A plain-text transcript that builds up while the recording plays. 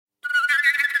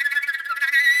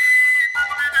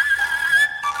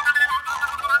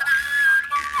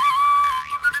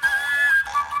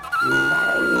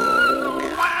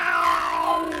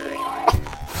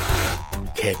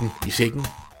Katten i sækken.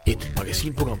 Et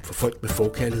magasinprogram for folk med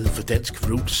forkærlighed for dansk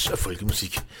roots og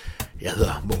folkemusik. Jeg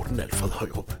hedder Morten Alfred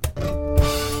Højrup.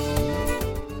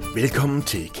 Velkommen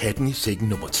til Katten i sækken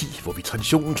nummer 10, hvor vi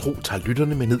traditionen tro tager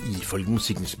lytterne med ned i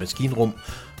folkemusikkens maskinrum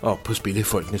og på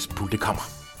spillefolkenes pultekammer.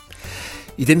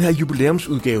 I den her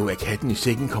jubilæumsudgave af Katten i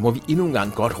sækken kommer vi endnu en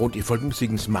gang godt rundt i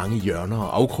folkemusikkens mange hjørner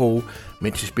og afkroge,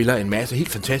 mens vi spiller en masse helt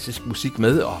fantastisk musik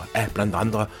med, og af blandt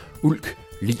andre Ulk,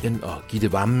 Lien og Gitte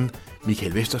Wammen,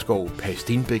 Michael Vesterskov, Per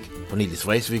Stenbæk, Cornelis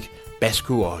Vreeswijk,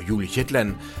 Basko og Julie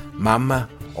Shetland, Mamma,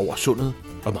 Over Sundet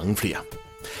og mange flere.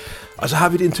 Og så har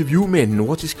vi et interview med en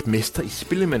nordisk mester i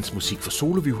spillemandsmusik for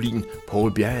soloviolin,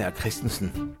 Poul Bjerregaard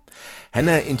Christensen. Han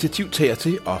er initiativtager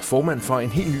til og formand for en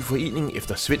helt ny forening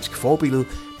efter svensk forbillede,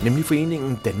 nemlig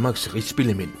foreningen Danmarks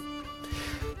Rigsspillemænd.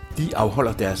 De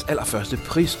afholder deres allerførste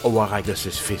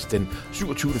prisoverrækkelsesfest den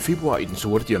 27. februar i Den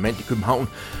Sorte Diamant i København,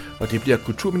 og det bliver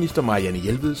kulturminister Marianne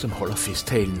Jelved, som holder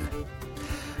festtalen.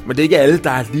 Men det er ikke alle, der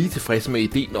er lige tilfredse med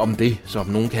ideen om det, som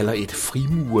nogen kalder et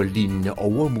frimurerlignende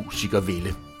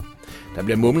overmusikervælde. Der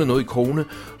bliver mumlet noget i krogene,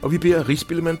 og vi beder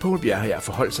rigsspillemand Poul Bjerregaard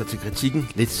forholde sig til kritikken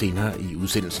lidt senere i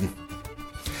udsendelsen.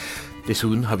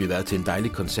 Desuden har vi været til en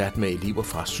dejlig koncert med elever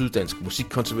fra Syddansk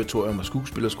Musikkonservatorium og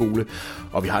Skuespillerskole,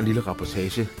 og vi har en lille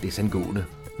rapportage desangående.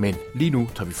 Men lige nu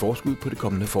tager vi forskud på det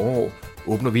kommende forår,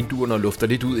 åbner vinduerne og lufter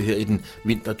lidt ud her i den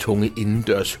vintertunge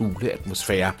indendørs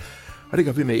huleatmosfære, og det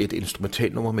gør vi med et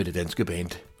instrumentalnummer med det danske band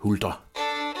Huldra.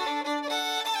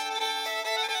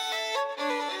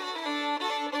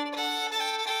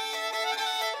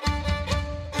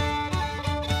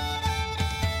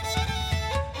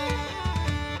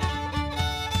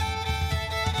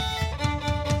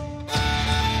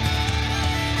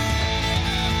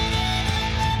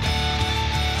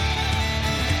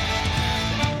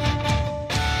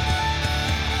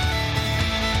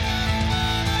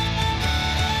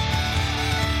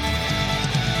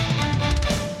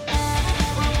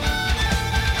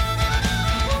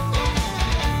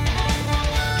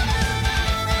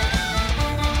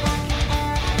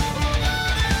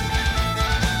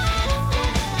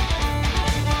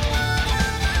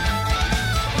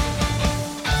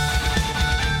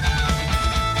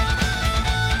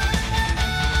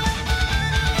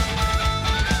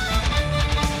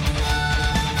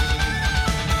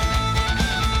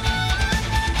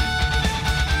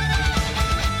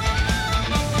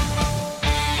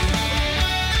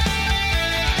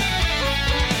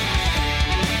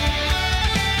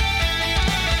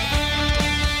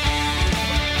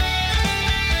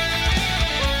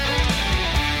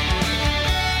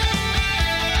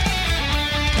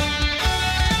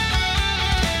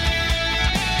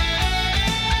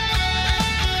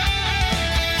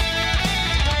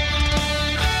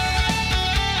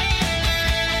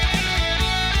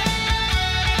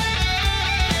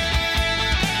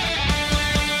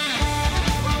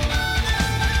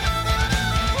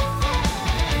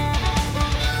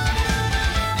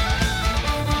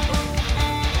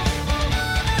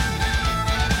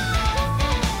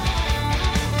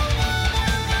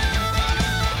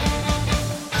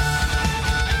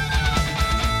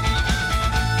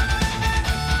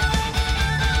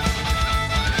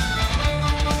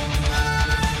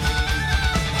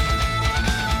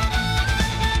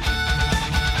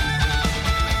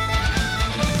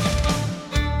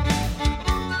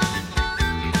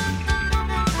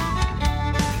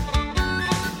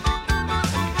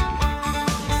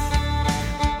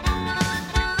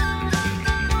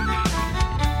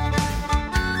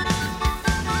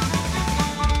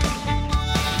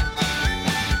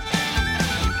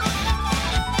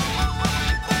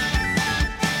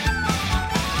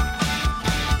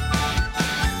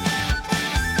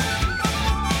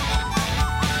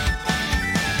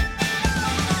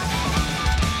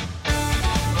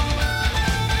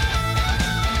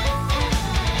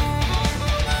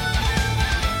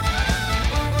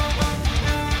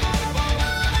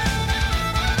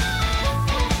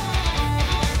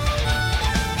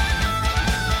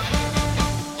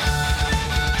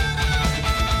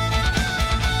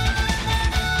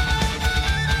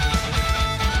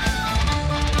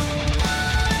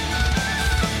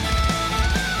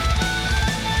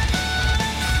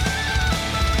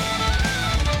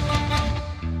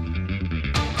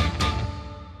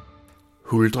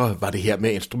 Huldra var det her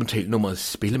med instrumentalnummeret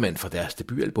Spillemand fra deres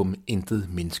debutalbum Intet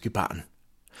Menneskebarn.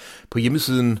 På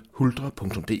hjemmesiden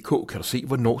huldra.dk kan du se,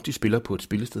 hvornår de spiller på et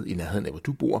spillested i nærheden af, hvor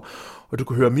du bor, og du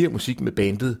kan høre mere musik med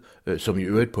bandet, som i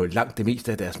øvrigt på langt det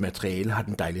meste af deres materiale har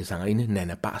den dejlige sangerinde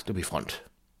Nanna Barstrup i front.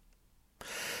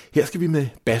 Her skal vi med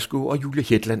Basko og Julia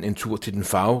Hetland en tur til den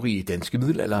farverige danske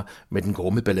middelalder med den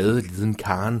grumme ballade Liden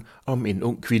Karen om en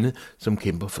ung kvinde, som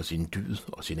kæmper for sin dyd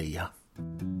og sin ære.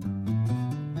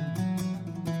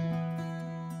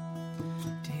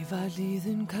 Det var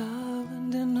Liden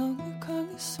Karen, den unge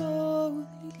konge så ud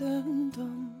i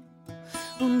løndom.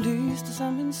 Hun lyste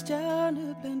som en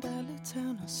stjerne blandt alle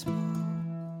terner små.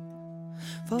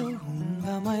 For hun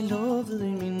var mig lovet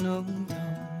i min ungdom.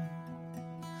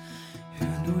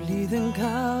 Hør nu Liden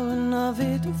Karen, og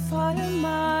vil du fejre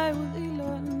mig ud i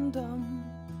løndom.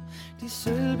 De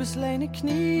sølvbeslagne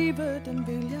knive, dem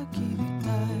vil jeg give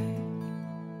dig.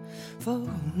 For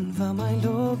hun var mig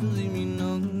lovet i min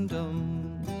ungdom.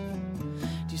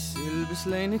 De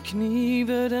sølvbeslagne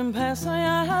knive, dem passer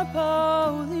jeg her på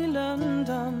ud i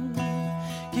London.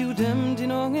 Giv dem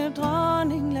din unge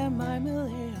dronning, lad mig med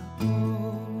ære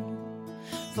på.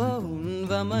 For hun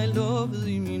var mig lovet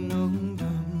i min ungdom.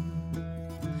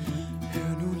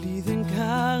 Hør nu Liden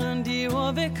Karen, de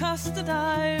ord vil koste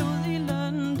dig ud i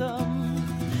London.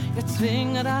 Jeg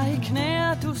tvinger dig i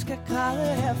knæer, du skal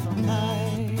græde her for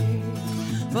mig.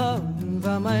 For hun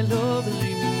var mig lovet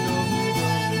i min ungdom.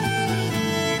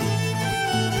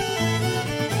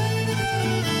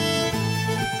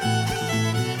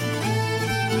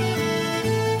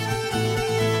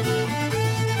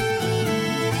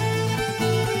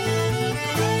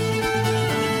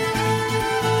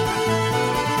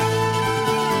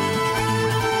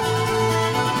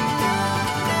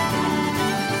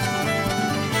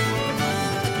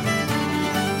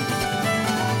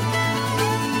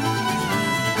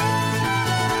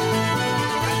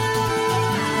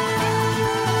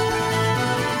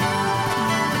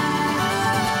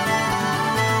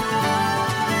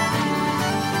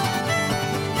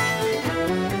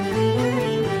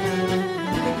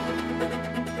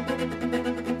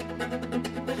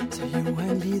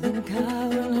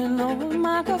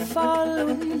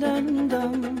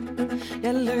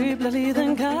 Jeg løb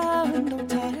Liden Karen, dog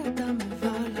tager jeg dig med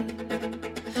vold.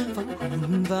 For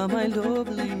hun var mig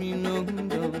lovet i min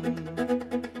ungdom.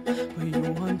 På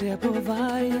jorden der på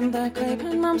vejen, der greb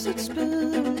han om sit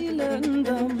spyd ud i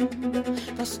London.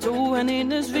 Der stod han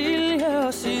hendes vilje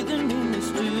og siden hendes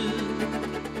dyd.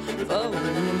 For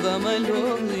hun var mig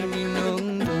lovet i min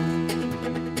ungdom.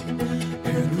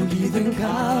 Hør nu Liden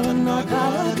Karen, og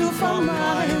græder du for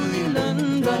mig ud i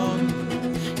London.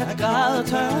 Jeg græder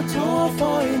tørre tårer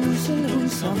for en ussel hund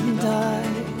som dig.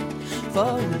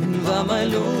 For hun var mig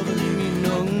lovet i min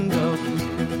ungdom.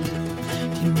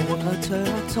 Din mor græd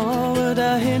tørre tårer,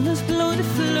 da hendes blod det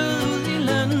flød ud i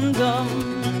London.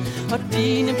 Og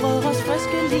dine brødres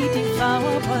friske lig, de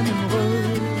farver brønden rød.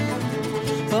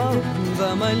 For hun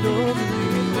var mig lovet i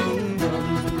min ungdom.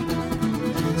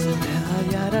 Så lader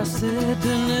jeg dig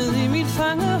sætte ned i mit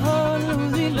fangehul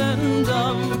ud i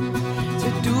London.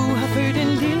 Til du har født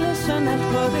en lille søn alt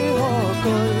på det hårde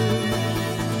gulv.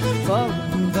 For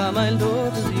hun var mig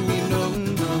lovet i min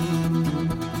ungdom.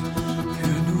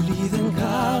 Hør nu Liden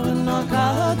Karen, og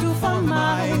græder du for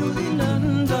mig ud i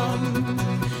London.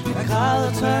 Jeg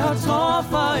græder tørre tårer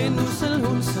for en ussel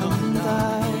hund som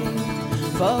dig.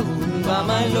 For hun var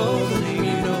mig lovet i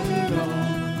min ungdom.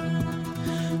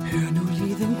 Hør nu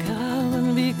Liden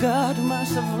Karen, vi gør du mig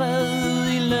så vred ud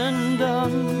i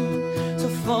London. Så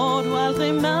får du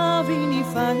aldrig madvin i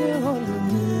fangehullet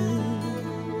ned.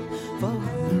 For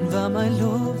hun var mig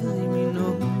lovet i min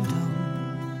ungdom.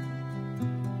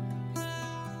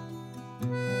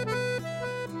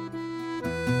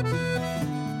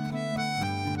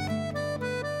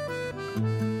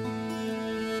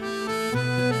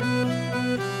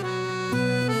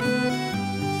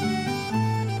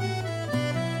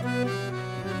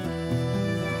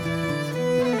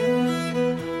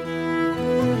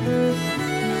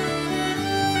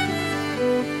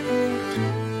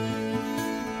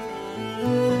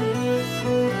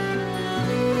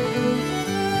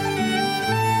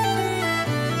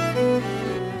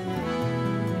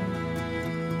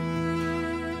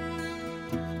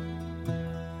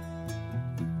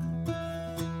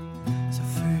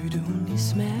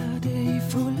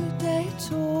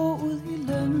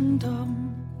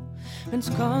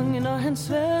 Mens kongen og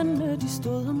hans venner, de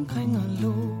stod omkring og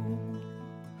lå.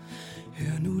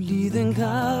 Hør nu Liden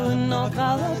Karen, og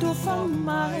græder du for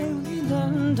mig ud i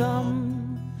London.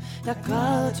 Jeg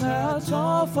græder tørre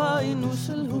tårer for en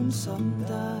ussel hund som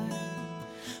dig.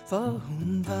 For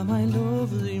hun var mig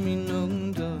lovet i min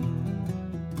ungdom.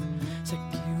 Så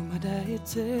giv mig da et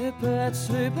tæppe at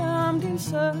svøbe om din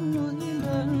søn ud i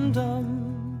London.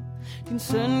 Din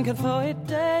søn kan få et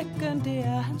dækken, det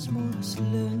er hans moders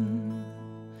løn.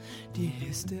 De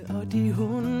heste og de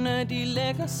hunde, de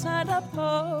lægger sig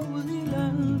derpå ud i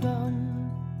London.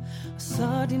 Og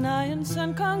så din egen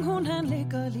søn, kong, han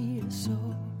ligger lige så.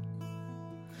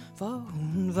 For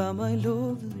hun var mig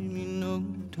lovet i min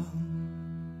ungdom.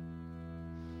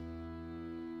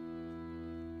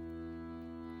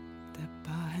 Der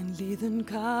bar han liden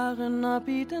Karen op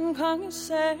i den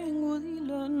kongeseng ud i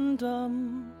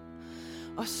London.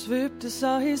 Og svøbte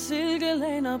så i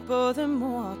silkelæner både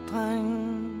mor og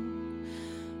dreng.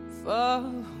 For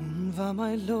hun var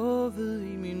mig lovet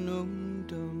i min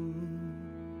ungdom.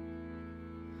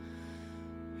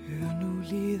 Hør nu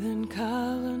liden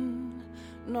Karen,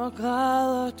 når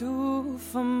græder du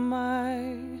for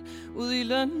mig ud i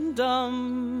London.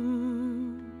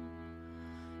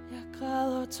 Jeg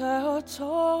græder tørre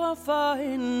tårer for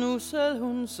en ussel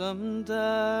hun som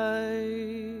dig.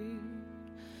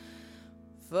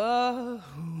 For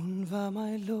hun var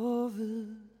mig lovet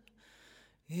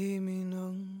i min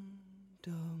ungdom.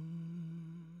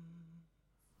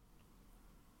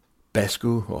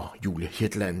 Basco og Julie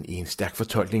Hetland i en stærk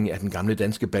fortolkning af den gamle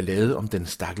danske ballade om den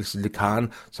stakkels lille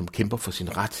Karen, som kæmper for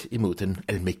sin ret imod den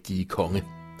almægtige konge.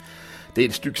 Det er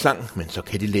et stykke sang, men så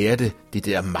kan de lære det, de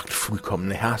der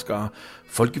magtfuldkomne herskere.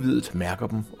 Folkeviddet mærker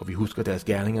dem, og vi husker deres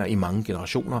gerninger i mange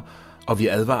generationer, og vi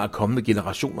advarer kommende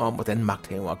generationer om, hvordan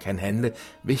magthavere kan handle,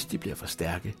 hvis de bliver for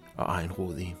stærke og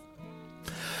egenrådige.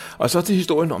 Og så til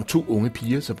historien om 2 unge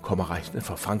piger, som kommer rejsende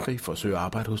fra Frankrig for at søge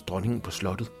arbejde hos dronningen på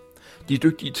slottet. De er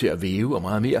dygtige til at væve og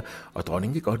meget mere, og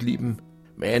dronningen kan godt lide dem.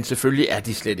 Men selvfølgelig er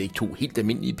de slet ikke 2 helt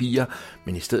almindelige piger,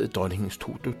 men i stedet dronningens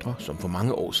 2 døtre, som for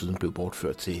mange år siden blev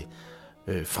bortført til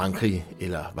Frankrig,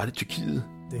 eller var det Tyrkiet?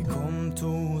 Det kom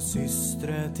 2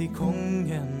 systre til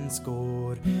kongens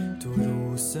gård, 2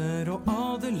 roser og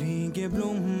adelige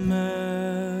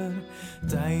blommer.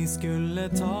 De skulle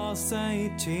ta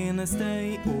sig tjeneste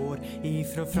i år,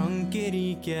 ifra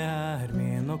Frankrike er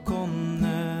men å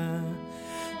komme.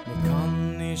 Vi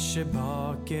kan ikke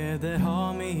bake, det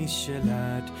har vi ikke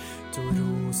lært, 2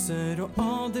 roser og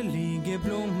adelige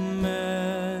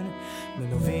blommer.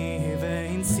 Men å veve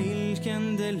inn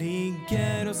silken, det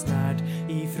ligger oss nært,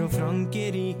 ifra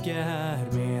Frankrike er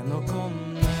men å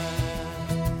komme.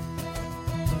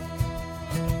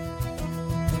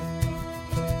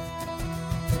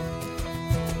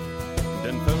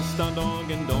 Den første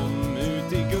dagen de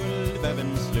ut i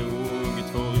guldväven slog,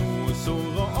 2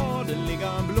 rosor og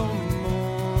adelige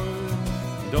blommor.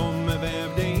 De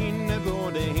vävde inne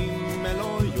både himmel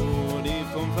og jord,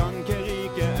 ifrån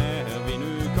Frankrike är vi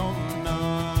nu komna.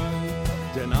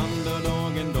 Den andra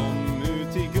dagen de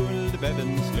ut i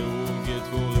guldväven slog,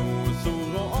 2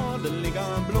 rosor och adelige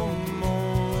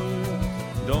blommor.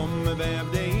 De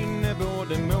vävde inne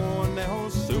både måne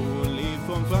och sol,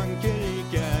 ifrån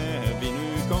Frankrike är vi nu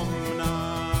komna.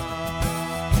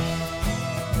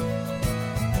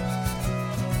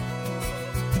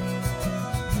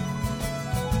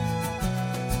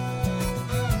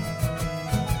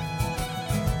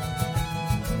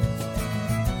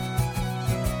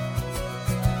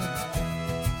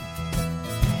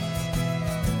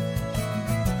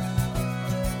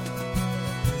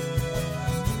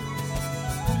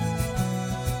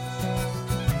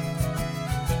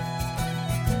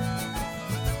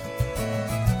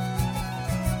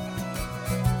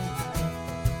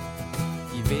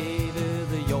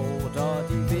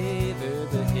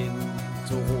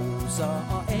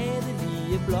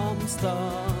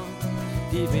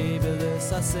 De vævede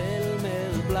sig selv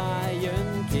med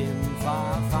blejen kind,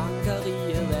 fra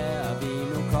Frankrig er vi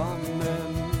nu kommet.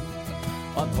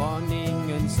 Og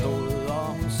dronningen stod og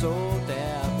hun så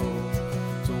derpå,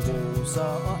 2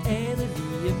 roser og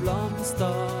adelige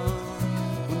blomster.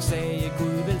 Hun sagde,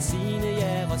 Gud velsigne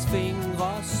jeres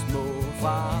fingre små,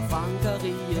 fra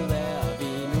Frankrig er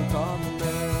vi nu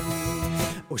kommet.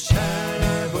 Og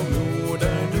kære vår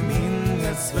moder, du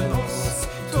mindes vel os,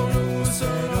 2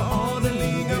 roser og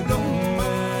adelige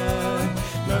blommor.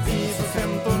 Når vi for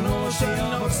 15 år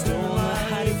siden var stående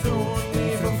herifrån,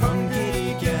 ifrån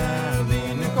Frankrike er vi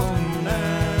nu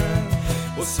kommet.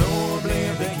 Og så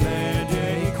blev det glædje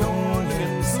i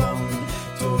kongens land,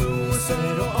 2 roser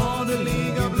og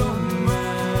adelige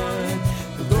blommor.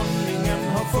 Dronningen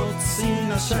har fått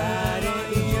sina kära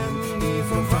igen,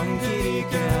 ifrån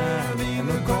Frankrike är vi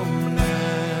nu komna.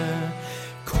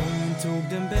 Kongen tog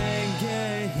den bägge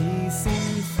i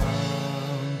sin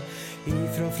famn,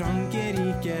 ifrån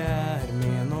Frankrike är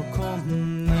men å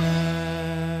komna.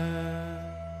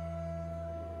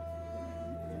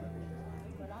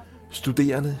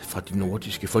 Studerende fra de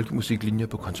nordiske folkemusiklinjer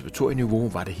på konservatorieniveau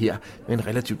var det her med en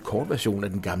relativt kort version af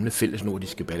den gamle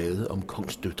fællesnordiske ballade om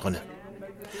kongsdøtrene.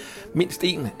 Mindst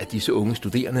en af disse unge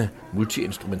studerende,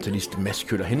 multiinstrumentalist Mads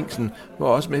Kjøller Henningsen, var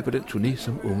også med på den turné,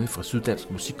 som unge fra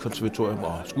Syddansk Musikkonservatorium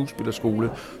og Skuespillerskole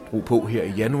drog på her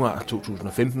i januar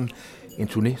 2015. En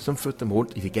turné, som førte dem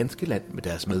rundt i det ganske land med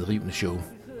deres medrivende show.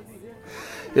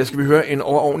 Her skal vi høre en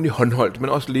overordentlig håndholdt, men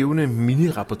også levende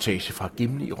mini-rapportage fra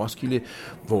Gimle i Roskilde,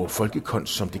 hvor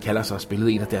Folkekunst, som de kalder sig,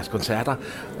 spillede en af deres koncerter,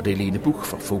 og det er Lene Buch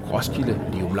fra Folk Roskilde,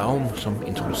 Lium Laum, som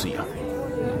introducerer.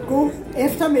 God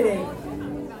eftermiddag,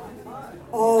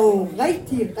 og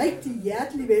rigtig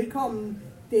hjertelig velkommen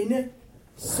denne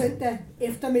søndag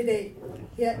eftermiddag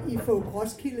her i Folk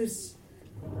Roskildes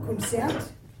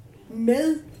koncert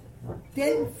med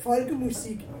den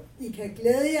folkemusik, I kan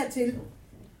glæde jer til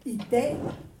i dag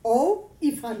og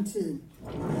i fremtiden.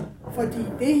 Fordi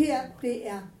det her, det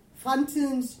er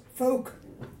fremtidens folk.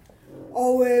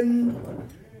 Og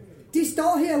de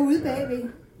står herude bagved.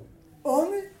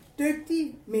 Unge,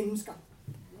 dygtige mennesker.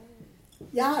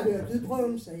 Jeg har hørt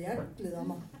lydprøven, så jeg glæder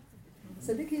mig.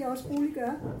 Så det kan jeg også roligt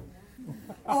gøre.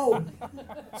 Og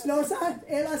slå sig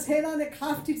ellers hænderne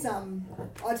kraftigt sammen.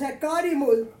 Og tag godt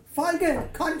imod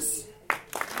Folkekunst.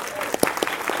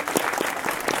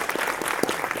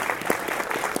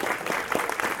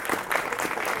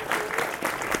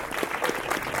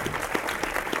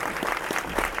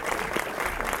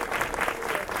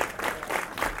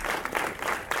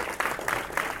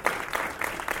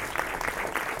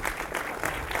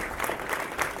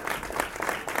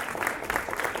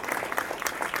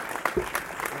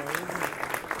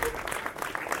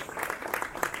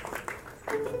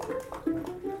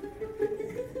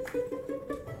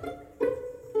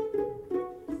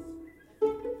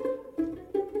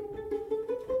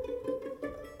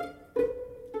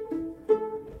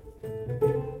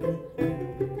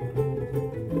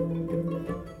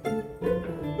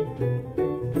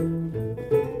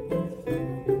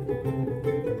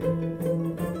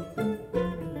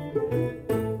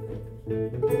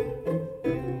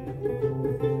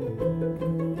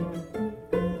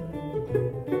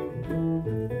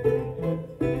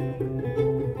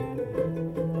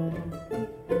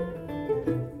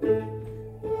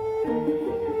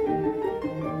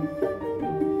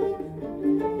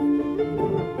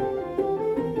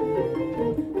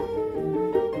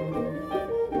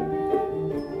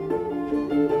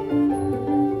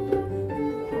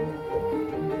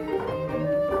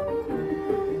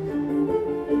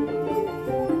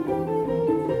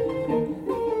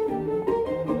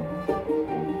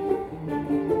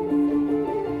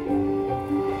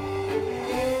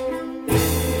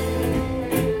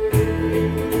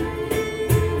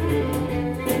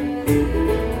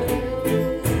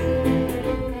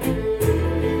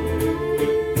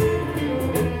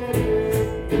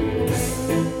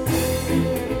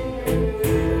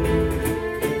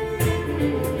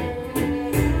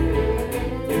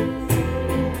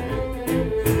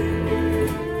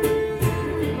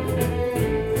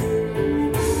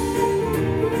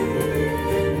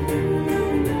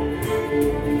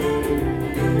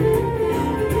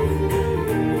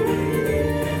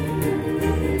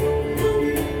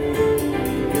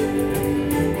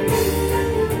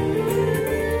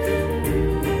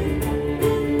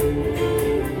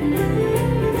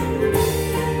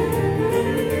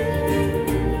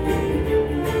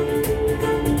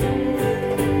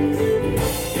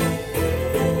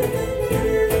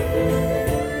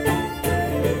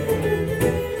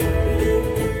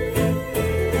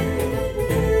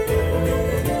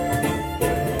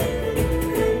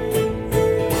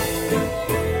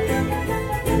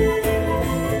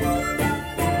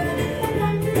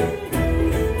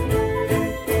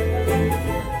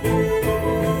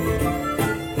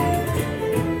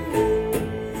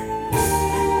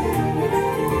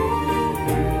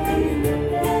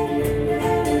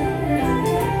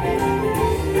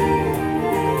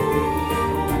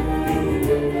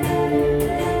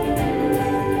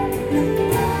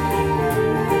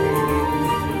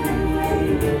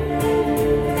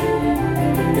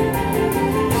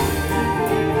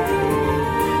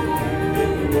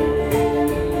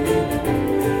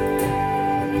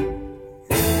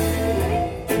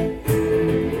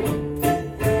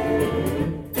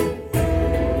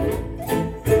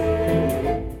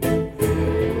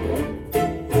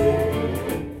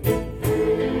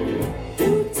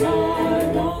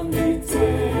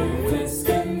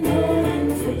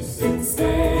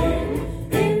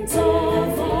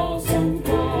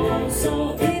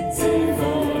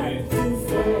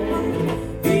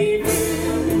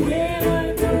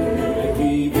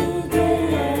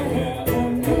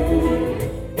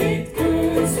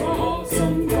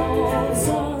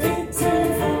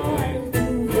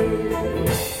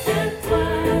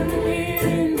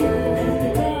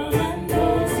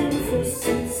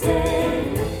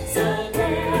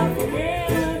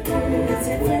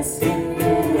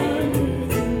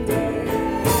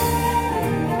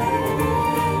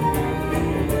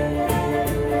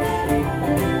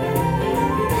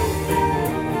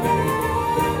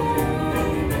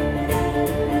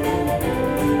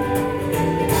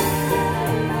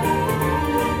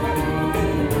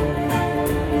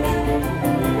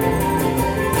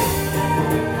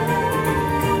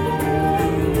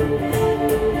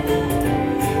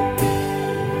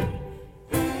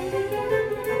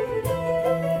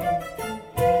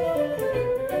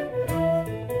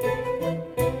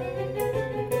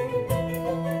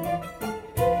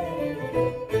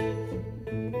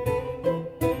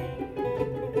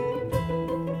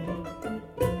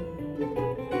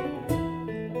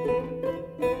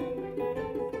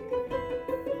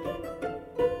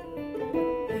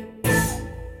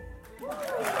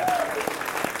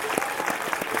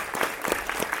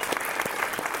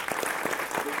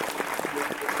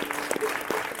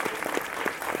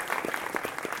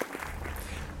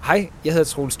 Hej, jeg hedder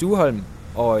Troels Dueholm,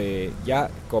 og jeg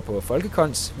går på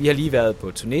Folkekons. Vi har lige været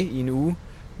på turné i en uge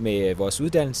med vores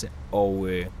uddannelse, og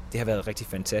det har været rigtig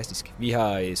fantastisk. Vi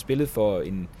har spillet for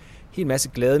en hel masse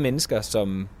glade mennesker,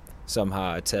 som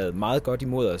har taget meget godt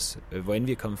imod os, hvorend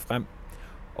vi er kommet frem.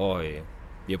 Og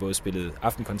vi har både spillet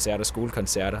aftenkoncerter,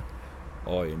 skolekoncerter,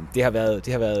 og det har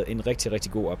været en rigtig,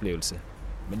 rigtig god oplevelse.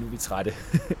 Men nu er vi trætte.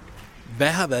 Hvad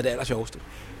har været det allersjoveste?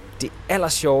 Det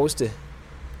allersjoveste,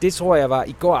 det tror jeg var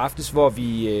i går aftes,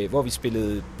 hvor vi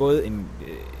spillede både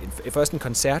først en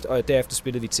koncert, og derefter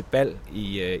spillede vi til bal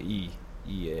i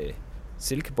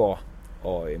Silkeborg.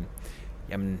 Og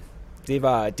jamen, det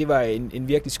var en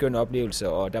virkelig skøn oplevelse,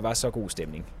 og der var så god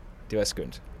stemning. Det var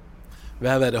skønt.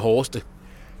 Hvad har været det hårdeste?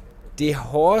 Det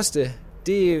hårdeste,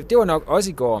 det var nok også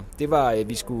i går. Det var, at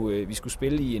vi skulle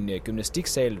spille i en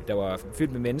gymnastiksal, der var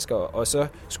fyldt med mennesker, og så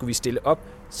skulle vi stille op,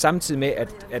 samtidig med,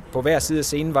 at på hver side af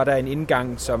scenen var der en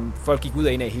indgang, som folk gik ud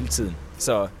og ind af hele tiden.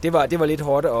 Så det var lidt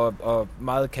hårdt og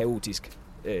meget kaotisk.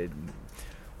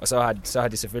 Og så har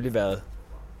det selvfølgelig været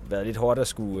lidt hårdt at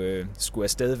skulle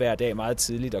afsted hver dag meget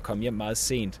tidligt og komme hjem meget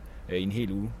sent i en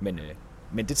hel uge.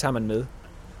 Men det tager man med.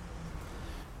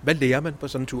 Hvad lærer man på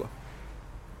sådan en tur?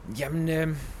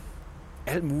 Jamen,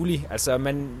 alt muligt. Altså,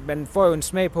 man får jo en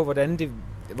smag på,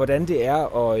 hvordan det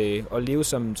er at leve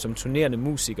som turnerende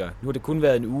musiker. Nu har det kun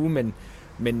været en uge,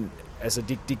 men altså,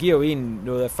 det giver jo en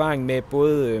noget erfaring med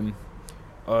både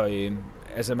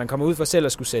altså, man kommer ud for selv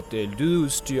at skulle sætte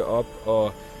lydudstyr op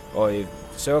og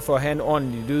sørge for at have en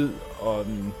ordentlig lyd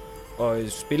og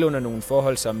spille under nogle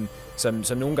forhold,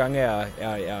 som nogle gange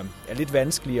er lidt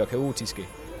vanskelige og kaotiske.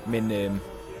 Men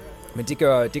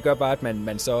det gør bare, at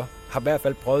man så har i hvert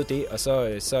fald prøvet det, og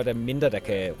så er der mindre, der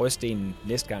kan ryste en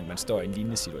næste gang, man står i en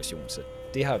lignende situation. Så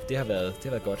det har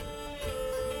været godt.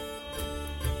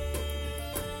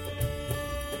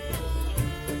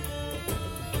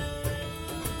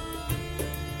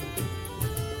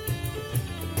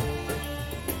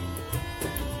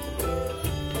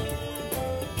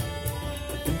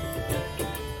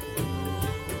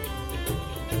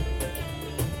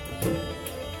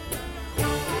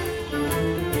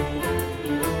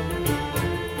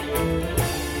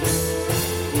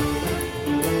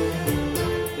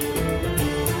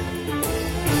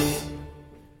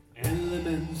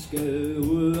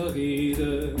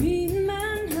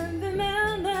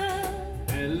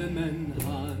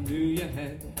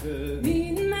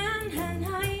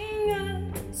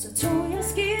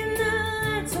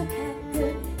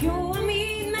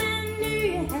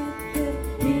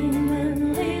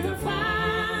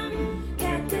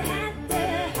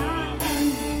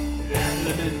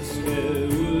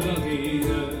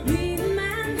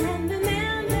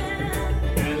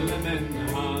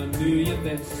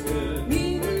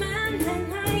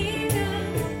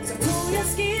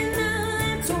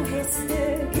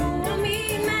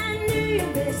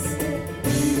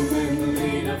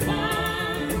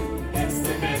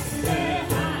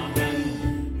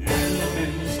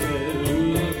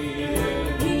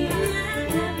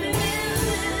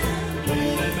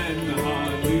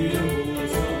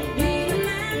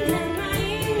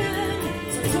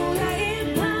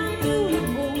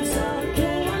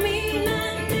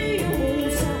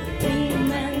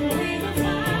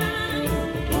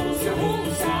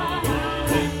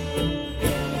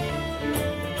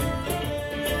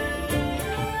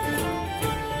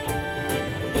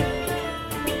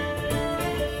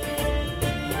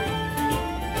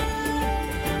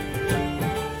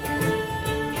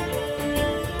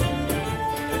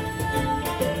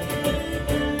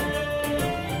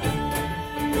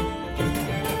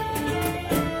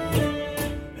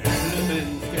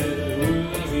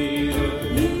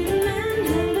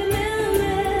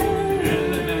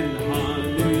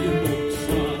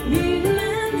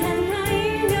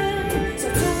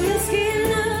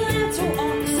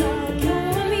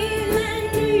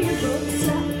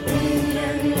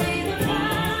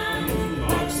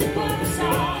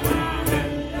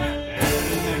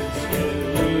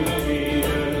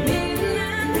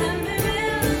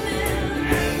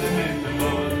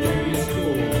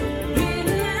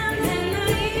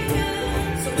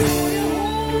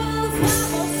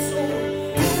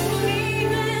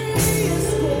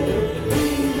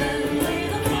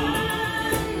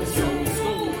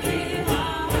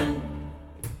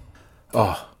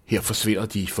 Og her forsvinder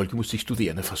de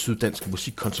folkemusikstuderende fra Syddansk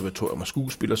Musikkonservatorium og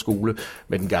Skuespillerskole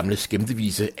med den gamle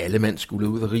skæmtevise Alle mand skulle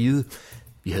ud af riget.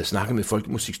 Vi havde snakket med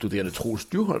folkemusikstuderende Troels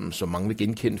Dueholm, som manglede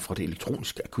genkendt fra det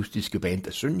elektroniske akustiske band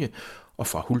Asynje, og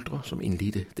fra Huldre, som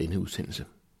indledte denne udsendelse.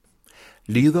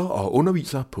 Leder og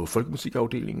underviser på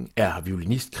folkemusikafdelingen er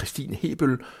violinist Christine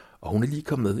Hebøl, og hun er lige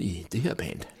kommet med i det her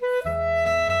band.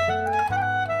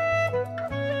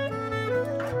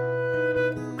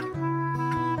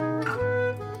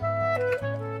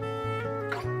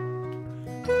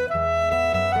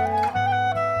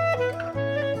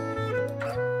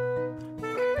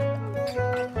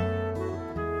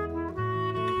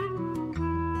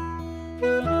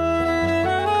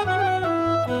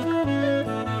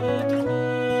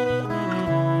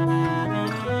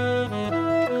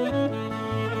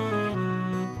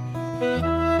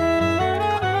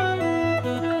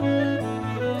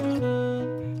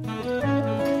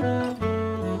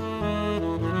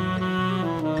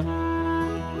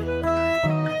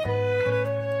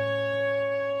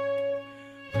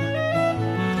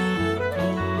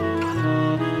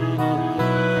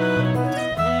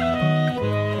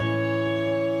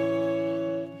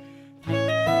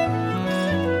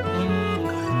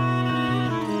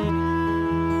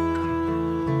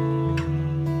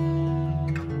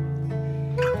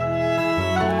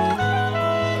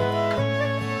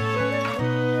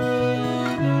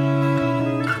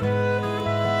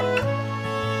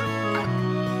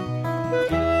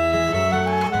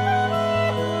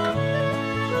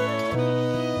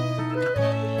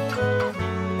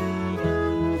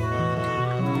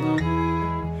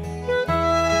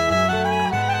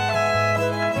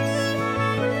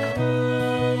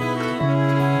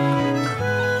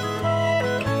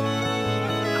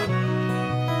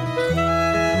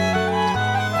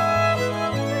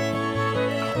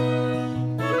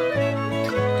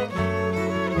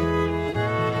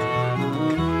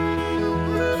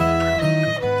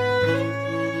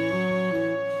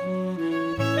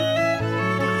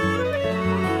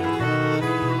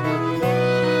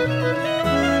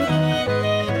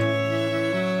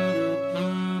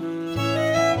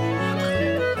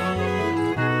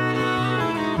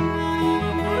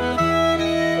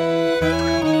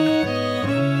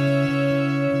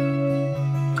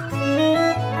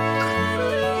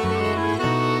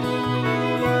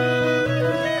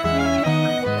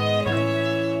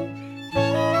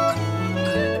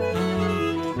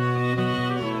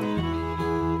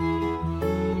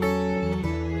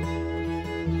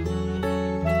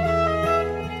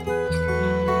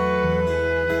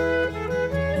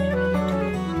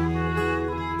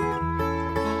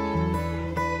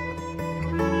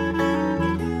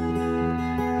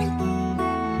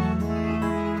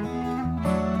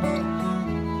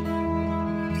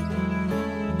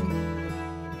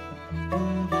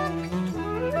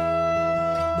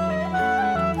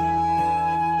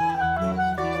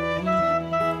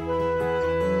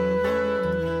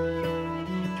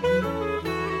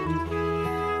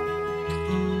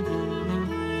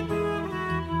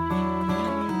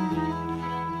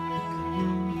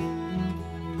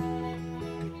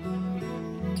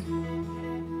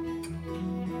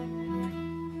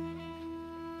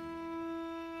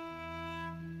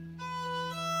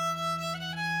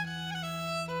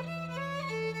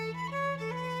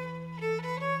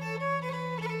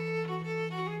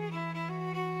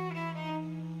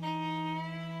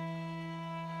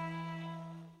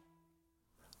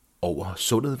 Over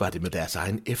sundet var det med deres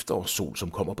egen efterårssol,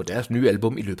 som kommer på deres nye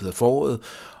album i løbet af foråret,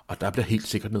 og der bliver helt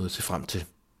sikkert noget at se frem til.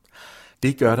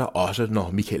 Det gør der også,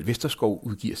 når Michael Vesterskov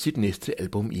udgiver sit næste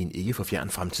album i en ikke for fjern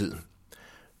fremtid.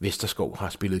 Vesterskov har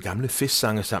spillet gamle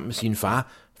festsange sammen med sin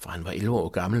far, fra han var 11 år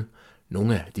gammel.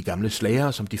 Nogle af de gamle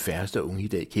slagere, som de færreste unge i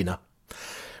dag kender.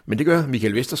 Men det gør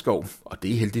Michael Vesterskov, og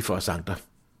det er heldigt for os andre.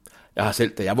 Jeg har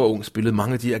selv, da jeg var ung, spillet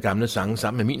mange af de her gamle sange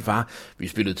sammen med min far. Vi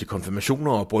spillede til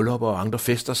konfirmationer og bryllupper og andre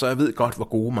fester, så jeg ved godt, hvor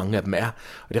gode mange af dem er.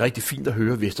 Og det er rigtig fint at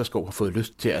høre, at Vesterskov har fået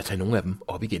lyst til at tage nogle af dem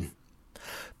op igen.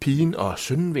 Pigen og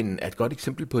Søndenvinden er et godt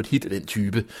eksempel på et hit af den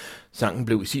type. Sangen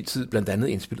blev i sin tid blandt andet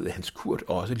indspillet af Hans Kurt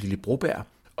og også Lille Broberg,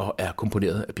 og er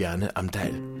komponeret af Bjarne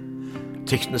Amdal.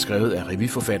 Teksten er skrevet af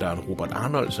revyforfatteren Robert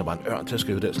Arnold, som var en ørn til at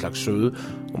skrive den slags søde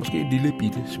og måske en lille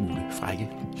bitte smule frække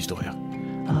historier.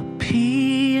 Og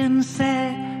pigen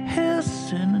sagde, hør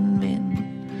Søndenvind,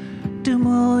 du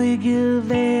må ikke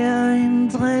være en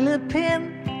drillepind.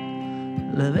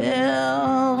 Lad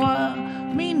være at røre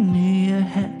min nye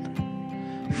hat,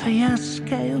 for jeg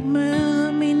skal jo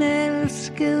møde min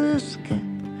elskede skat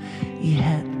i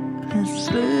hat med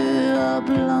slør og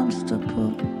blomster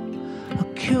på, og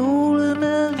kjole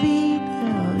med hvide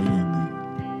øjne.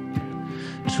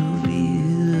 To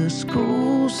hvide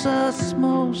sko, så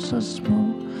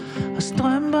små, og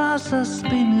strømper så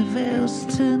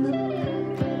spindevævstynde.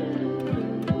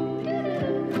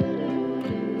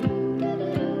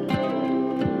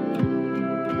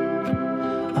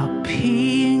 Og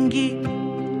pigen gik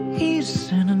i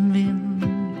søndenvind,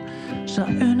 så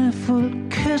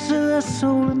yndefuldt kysset af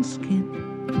solens skin,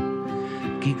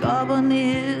 gik op og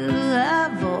ned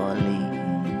af vor liv,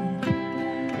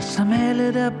 som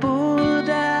alle der boede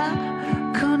der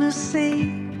kunne se.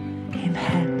 En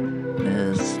hat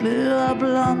med slør og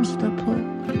blomster på,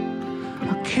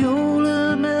 og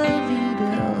kjole med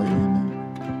hvide øjne.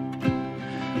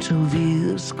 To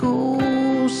hvide sko,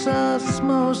 så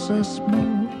små,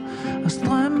 og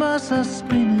strømper så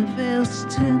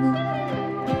spindevævstynde.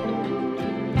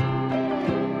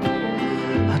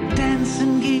 Og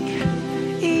dansen gik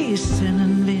i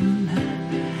søndenvind.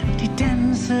 De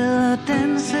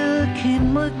dansede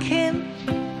kind mod kind.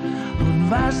 Hun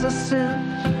var så sød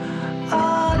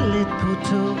og lidt på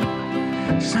tå,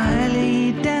 så alle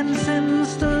i dansen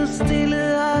stod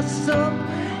stille og så.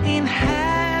 En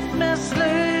hat med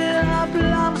slør og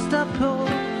blomster på,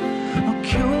 og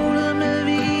kjole med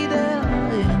hvide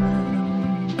øjne.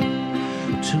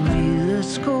 To hvide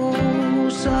sko,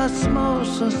 så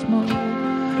små,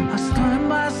 og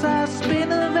strømper så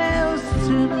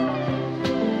spindevævstynde.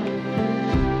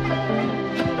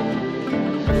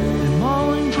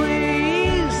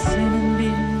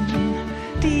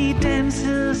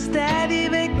 Dansede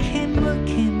stadigvæk kind mod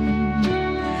kind.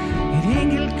 Et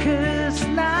enkelt kys,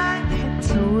 nej,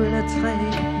 2 eller 3.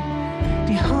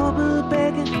 De håbede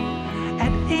begge,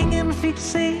 at ingen fik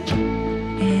se.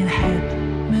 En hat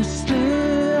med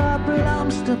slør og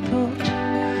blomster på,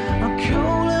 og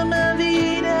kjole med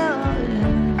hvide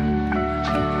øjne.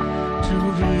 To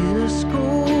hvide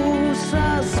sko,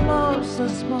 så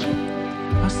små,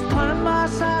 og strømper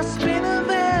så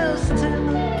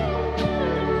spindevævstynde.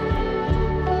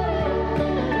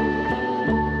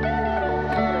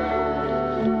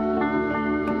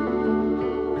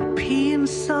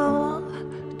 Sover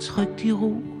trygt i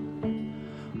ro,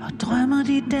 og drømmer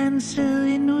de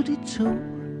dansede endnu de to.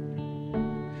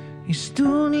 I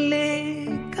stuen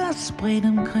ligger spredt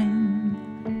omkring,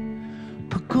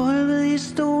 på gulvet i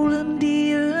stolen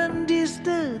de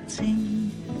yndigste ting.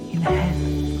 En hat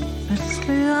med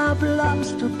slør og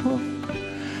blomster på,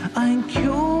 og en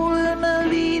kjole med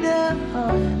hvide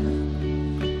øjne.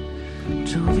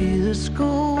 To hvide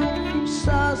sko,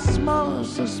 så små,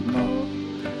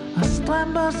 og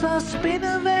strømper så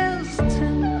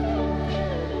spindevævstynde.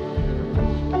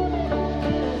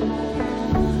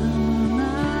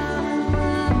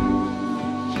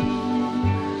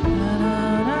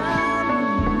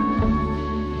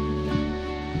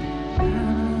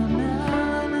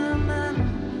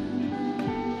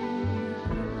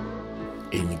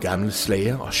 En gammel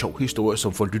slager og sjov historie,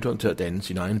 som får lytteren til at danne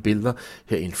sine egne billeder,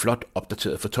 her i en flot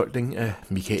opdateret fortolkning af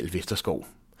Michael Vesterskov.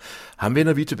 Ham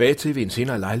vender vi tilbage til ved en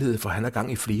senere lejlighed, for han er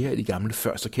gang i flere af de gamle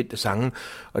før så kendte sange,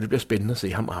 og det bliver spændende at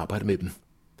se ham arbejde med dem.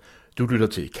 Du lytter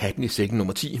til Katten i Sækken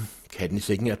nummer 10. Katten i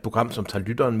Sækken er et program, som tager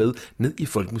lytteren med ned i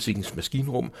folkemusikkens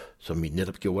maskinrum, som vi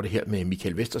netop gjorde det her med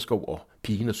Michael Vesterskov og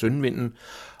Pigen og Søndenvinden,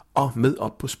 og med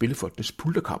op på Spillefolkenes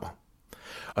Pulterkammer.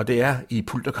 Og det er i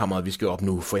Pulterkammeret, vi skal op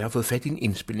nu, for jeg har fået fat i en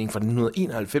indspilning fra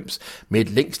 1991 med et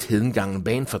længst hedengangen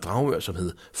band fra Dragør, som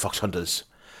hed Foxhunters.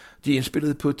 De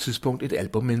indspillede på et tidspunkt et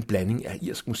album med en blanding af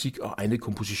irsk musik og egne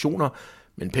kompositioner,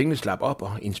 Men pengene slap op,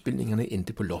 og indspilningerne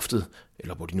endte på loftet,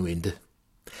 eller hvor de nu endte.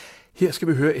 Her skal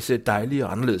vi høre et sæt dejlige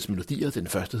og anderledes melodier. Den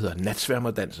første hedder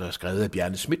Natsværmerdans og er skrevet af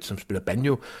Bjarne Schmidt, som spiller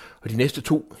banjo, og de næste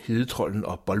to, Hedetrolden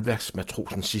og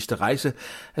Boldværksmatrosens sidste rejse,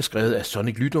 er skrevet af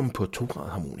Sonic Lydum på 2-grad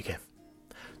harmonika.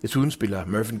 Desuden spiller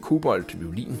Mervyn Kobold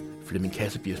violin, Flemming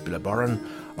Kassebier spiller Boron,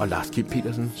 og Lars Kim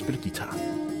Petersen spiller guitar.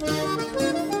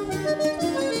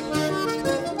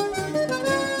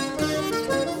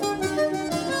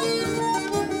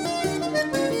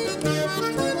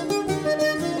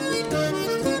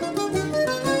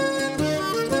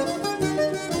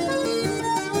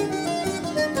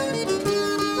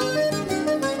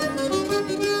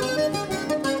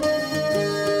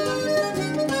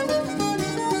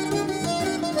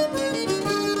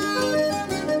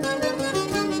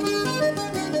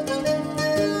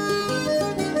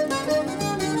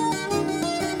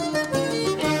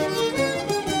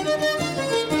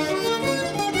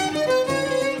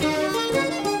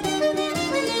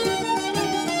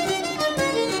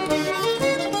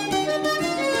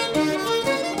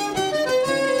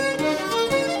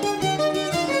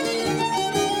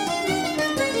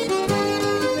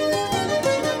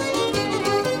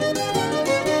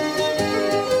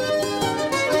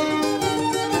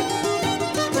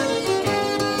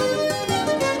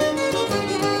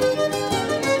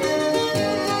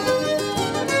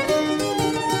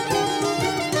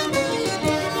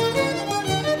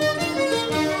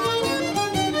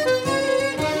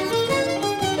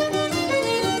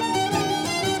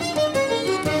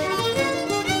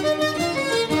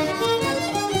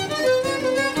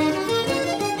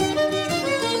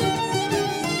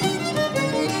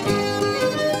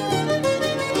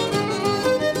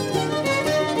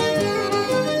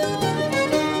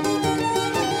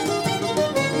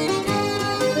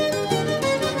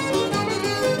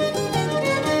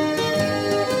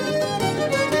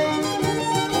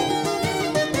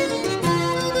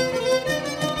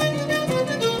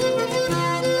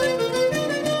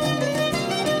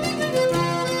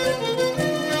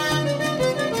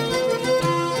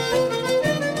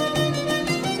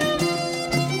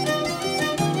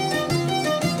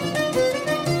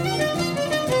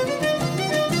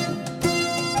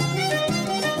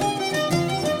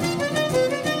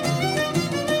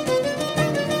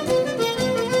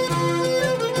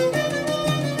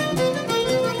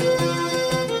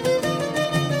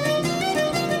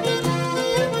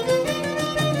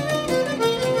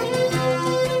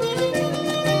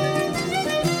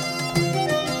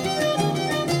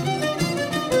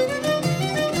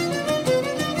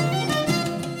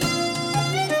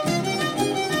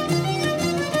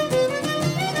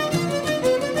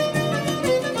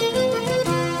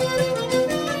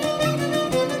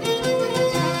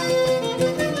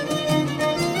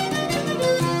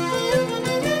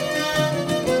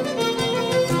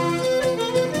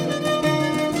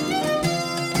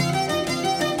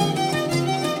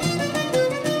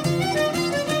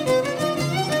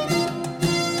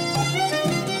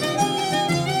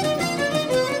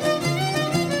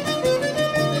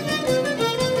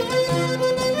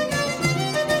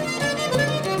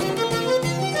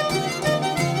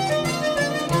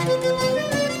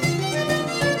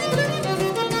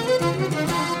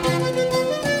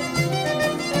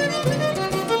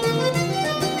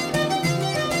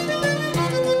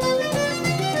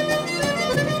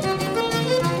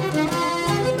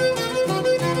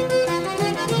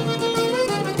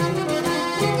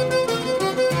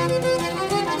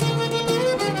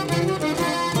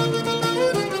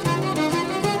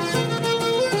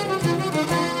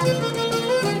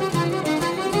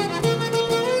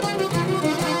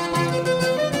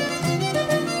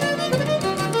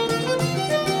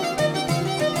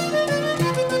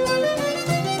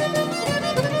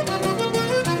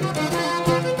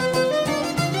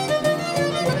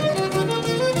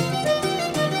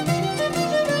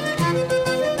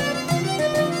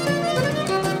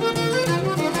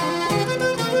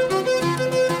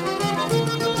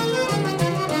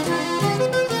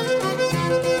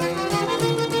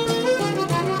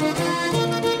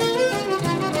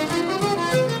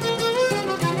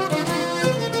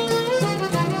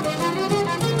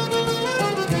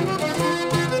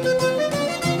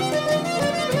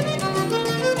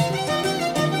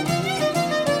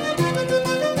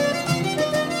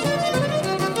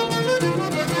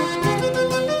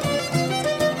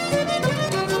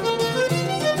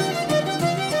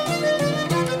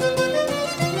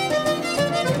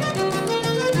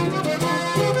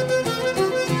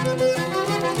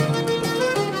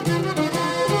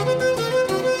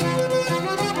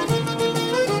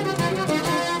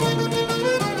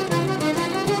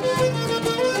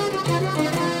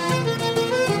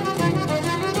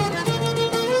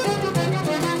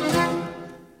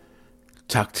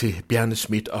 Tak til Bjarne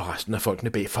Schmidt og resten af folkene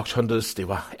bag Foxhunters. Det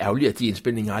var ærgerligt, at de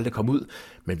indspilninger aldrig kom ud,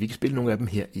 men vi kan spille nogle af dem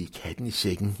her i Katten i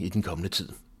Sækken i den kommende tid.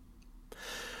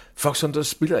 Foxhunters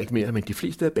spiller ikke mere, men de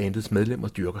fleste af bandets medlemmer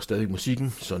dyrker stadig musikken.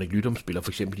 Sonic Lydum spiller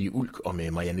for eksempel i Ulk og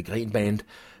med Marianne Gren Band.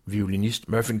 Violinist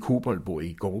Murphy Kobold bor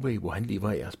i Galway, hvor han lever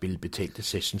af at spille betalte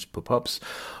sessions på pubs.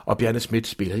 Og Bjarne Schmidt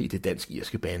spiller i det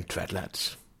dansk-irske band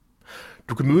Tradlads.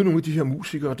 Du kan møde nogle af de her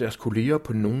musikere og deres kolleger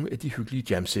på nogle af de hyggelige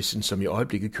jam sessions, som i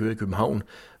øjeblikket kører i København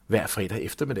hver fredag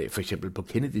eftermiddag, for eksempel på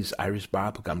Kennedy's Irish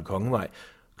Bar på Gamle Kongevej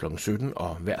kl. 17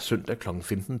 og hver søndag kl.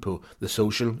 15 på The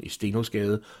Social i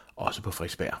Stenåsgade, også på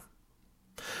Frederiksberg.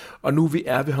 Og nu vi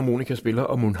er ved harmonikaspiller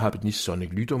og mundharpenist Sonic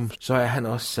Lydum, så er han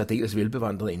også særdeles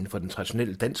velbevandret inden for den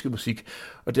traditionelle danske musik,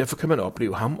 og derfor kan man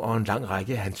opleve ham og en lang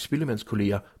række af hans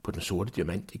spillemandskolleger på Den Sorte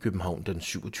Diamant i København den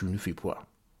 27. februar.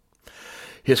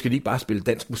 Her skal de ikke bare spille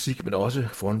dansk musik, men også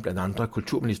foran blandt andre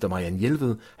kulturminister Marianne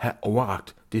Jelved have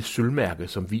overrakt det sølvmærke,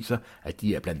 som viser, at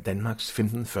de er blandt Danmarks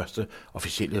 15 første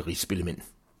officielle rigsspillemænd.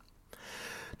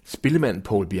 Spillemanden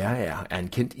Poul Bjerreager er en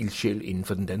kendt ildsjæl inden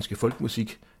for den danske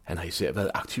folkmusik. Han har især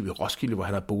været aktiv i Roskilde, hvor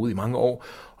han har boet i mange år,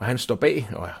 og han står bag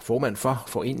og er formand for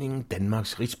foreningen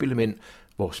Danmarks Rigsspillemænd,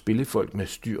 hvor spillefolk med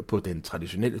styr på den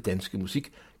traditionelle danske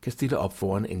musik kan stille op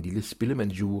foran en lille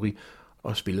spillemandsjury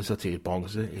og spille sig til et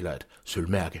bronze eller et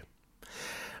sølvmærke.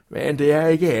 Men det er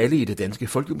ikke alle i det danske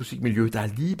folkemusikmiljø, der er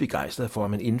lige begejstrede for,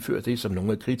 at man indfører det, som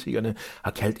nogle af kritikerne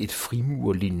har kaldt et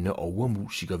frimurlignende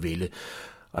overmusikervælde,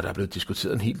 og der er blevet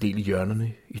diskuteret en hel del i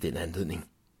hjørnerne i den anledning.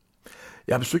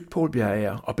 Jeg har besøgt Poul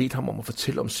Bjerreager og bedt ham om at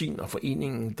fortælle om sin og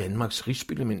foreningen Danmarks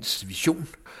Rigsspillemænds vision,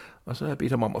 og så har jeg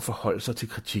bedt ham om at forholde sig til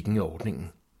kritikken af ordningen.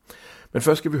 Men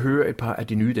først skal vi høre et par af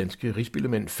de nye danske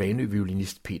rigsspillemænd,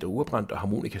 Fanø-violinist Peter Urbrandt og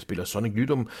harmonikaspiller Sonic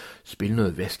Lydum, spille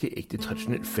noget vaskeægte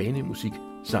traditionel Fanø-musik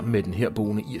sammen med den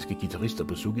herboende irske guitarist og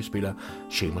bazooka-spiller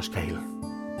Seamus Cahill.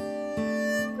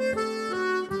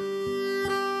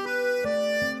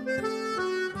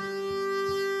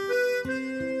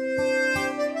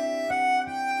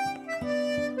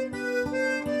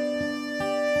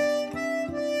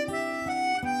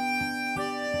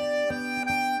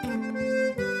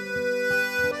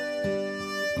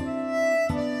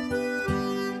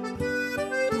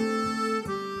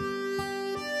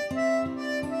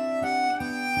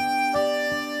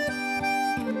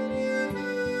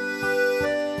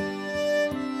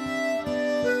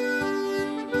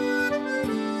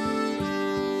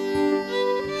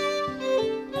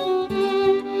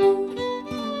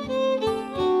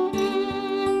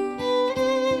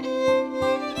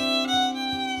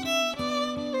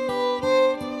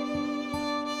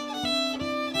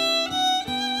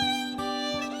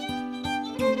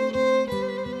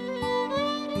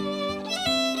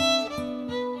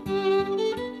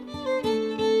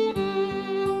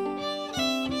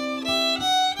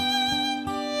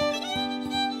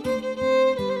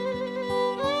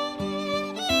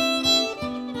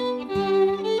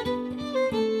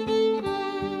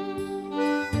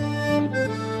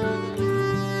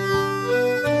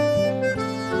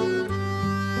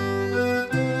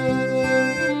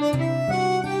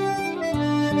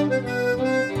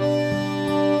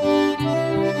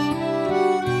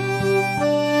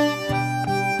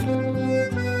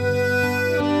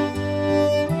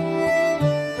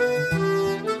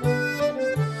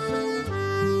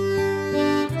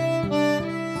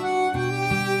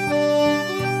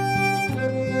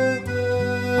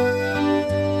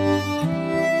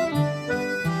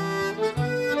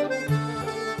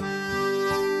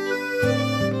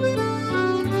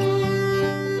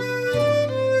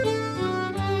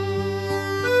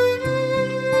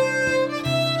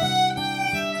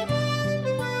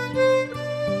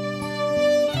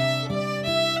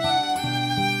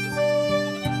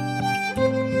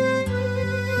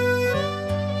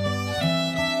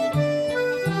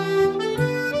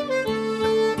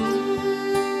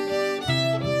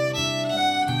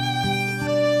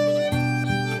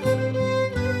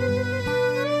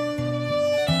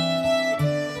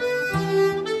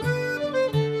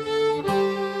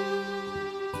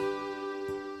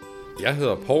 Jeg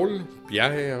hedder Poul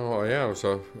Bjerreager, og jeg er jo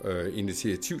så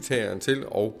initiativtageren til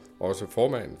og også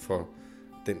formand for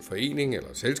den forening eller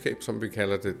selskab, som vi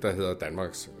kalder det, der hedder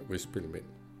Danmarks Rigsspillemænd.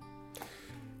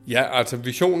 Ja, altså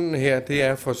visionen her, det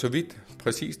er for så vidt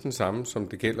præcis den samme, som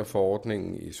det gælder for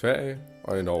ordningen i Sverige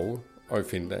og i Norge og i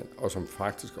Finland, og som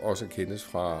faktisk også kendes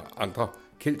fra andre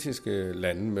keltiske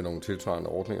lande med nogle tilsvarende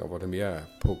ordninger, hvor det mere er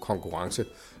på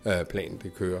konkurrenceplan,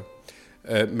 det kører.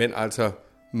 Men altså,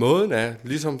 måden er,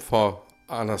 ligesom for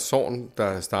Anders Zorn,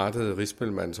 der startede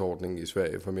Rigsspillemandsordningen i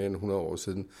Sverige for mere end 100 år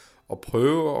siden, at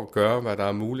prøve at gøre, hvad der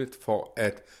er muligt for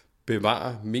at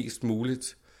bevare mest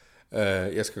muligt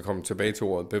Jeg skal komme tilbage til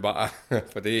ordet bevare,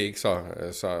 for det er ikke så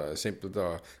simpelt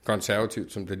og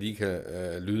konservativt, som det lige kan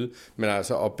lyde. Men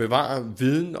altså at bevare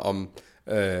viden om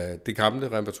det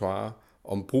gamle repertoire,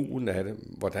 om brugen af det,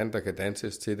 hvordan der kan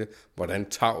danses til det, hvordan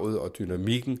taget og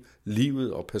dynamikken,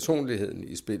 livet og personligheden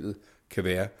i spillet kan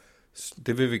være.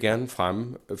 Det vil vi gerne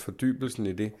fremme, fordybelsen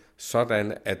i det,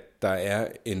 sådan at der er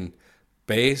en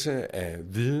base af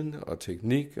viden og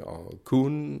teknik og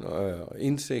kunden og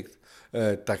indsigt,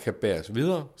 der kan bæres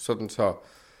videre, sådan så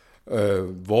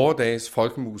vore dages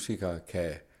folkemusikere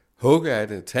kan hugge af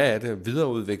det, tage af det,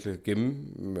 videreudvikle,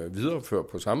 videreføre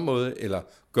på samme måde, eller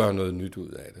gøre noget nyt ud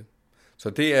af det. Så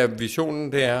det er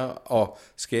visionen, det er at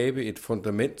skabe et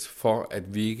fundament for,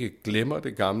 at vi ikke glemmer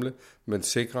det gamle, men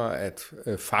sikrer, at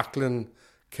faklen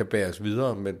kan bæres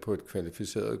videre, men på et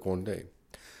kvalificeret grundlag.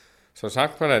 Så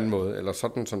sagt på en anden måde, eller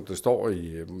sådan som det står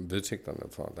i vedtægterne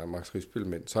for Danmarks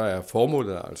Rigsspillemænd, så er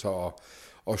formålet altså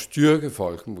at styrke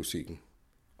folkemusikken,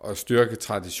 og styrke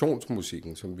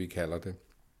traditionsmusikken, som vi kalder det.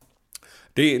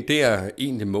 Det er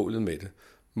egentlig målet med det.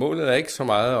 Målet er ikke så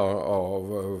meget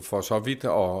for så vidt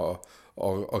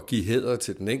at give hæder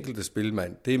til den enkelte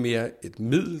spilmand. Det er mere et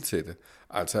middel til det.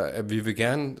 Altså, at vi vil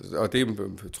gerne, og det er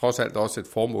trods alt også et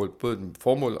formål, både et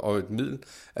formål og et middel,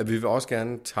 at vi vil også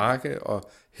gerne takke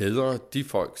og hædre de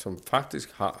folk, som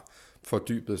faktisk har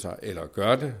fordybet sig, eller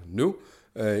gør det nu,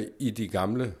 i de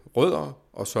gamle rødder,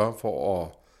 og sørge for at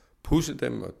pudse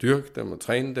dem, og dyrke dem, og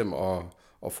træne dem,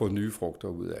 og få nye frugter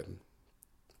ud af dem.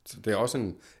 Så det er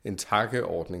også en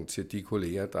takkeordning til de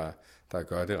kolleger, der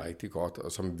gør det rigtig godt,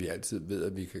 og som vi altid ved,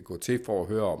 at vi kan gå til for at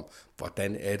høre om,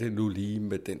 hvordan er det nu lige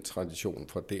med den tradition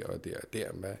fra der og der og der,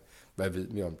 hvad ved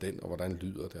vi om den, og hvordan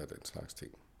lyder det og den slags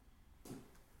ting.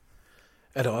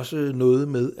 Er der også noget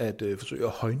med at forsøge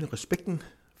at højne respekten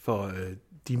for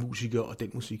de musikere og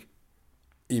den musik?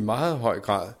 I meget høj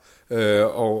grad,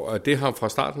 og det har fra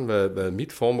starten været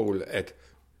mit formål, at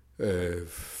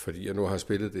fordi jeg nu har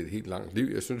spillet det et helt langt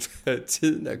liv. Jeg synes, at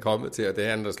tiden er kommet til, og det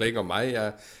handler slet ikke om mig.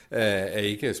 Jeg er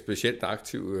ikke specielt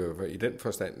aktiv i den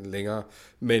forstand længere.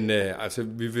 Men altså,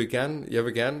 jeg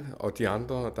vil gerne, og de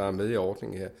andre, der er med i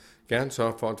ordningen her, gerne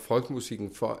sørge for, at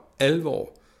folkemusikken for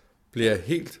alvor bliver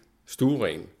helt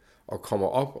stueren og kommer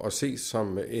op og ses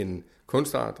som en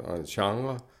kunstart og en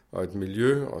genre og et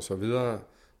miljø og så videre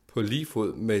på lige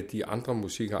fod med de andre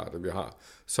musikarter, vi har,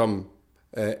 som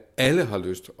alle har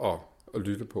lyst at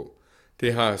lytte på.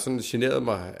 Det har sådan generet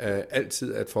mig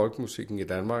altid, at folkemusikken i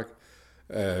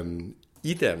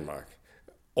Danmark,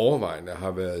 overvejende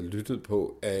har været lyttet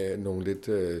på af nogle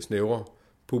lidt snævre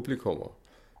publikummer.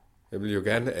 Jeg vil jo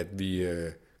gerne, at vi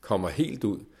kommer helt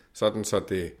ud, sådan så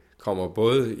det kommer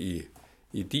både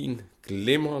i din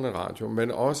glimrende radio,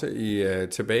 men også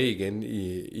tilbage igen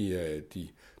i de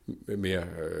mere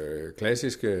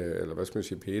klassiske, eller hvad skal man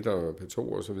sige, P1 og P2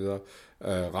 og så videre,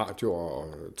 radio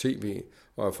og tv,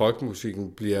 og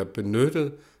folkemusikken bliver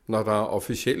benyttet, når der er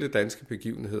officielle danske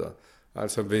begivenheder.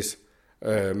 Altså hvis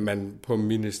man på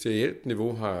ministerielt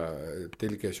niveau har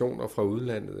delegationer fra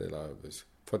udlandet, eller hvis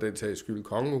for den sags skyld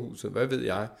kongehuset, hvad ved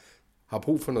jeg, har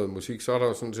brug for noget musik, så er der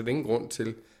jo sådan set ingen grund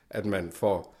til, at man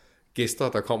får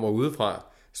gæster, der kommer udefra,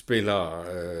 spiller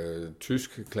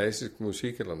tysk klassisk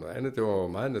musik eller noget andet. Det var jo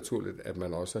meget naturligt, at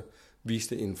man også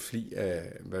viste en fli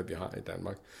af, hvad vi har i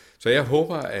Danmark. Så jeg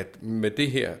håber, at med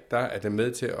det her, der er det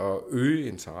med til at øge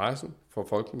interessen for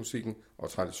folkemusikken og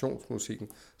traditionsmusikken,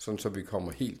 sådan så vi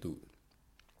kommer helt ud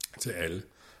til alle.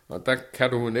 Og der kan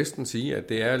du næsten sige, at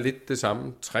det er lidt det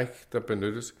samme trick, der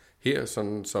benyttes her,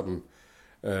 sådan som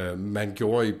man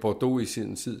gjorde i Bordeaux i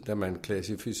sin tid, da man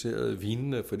klassificerede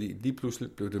vinene, fordi lige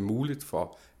pludselig blev det muligt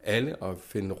for alle at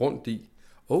finde rundt i,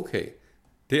 okay,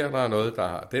 der er noget, der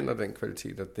har den og den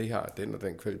kvalitet, og det har den og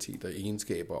den kvalitet og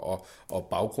egenskaber, og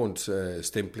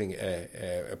baggrundsstempling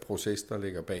af proces, der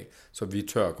ligger bag. Så vi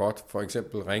tør godt for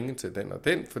eksempel ringe til den og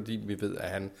den, fordi vi ved, at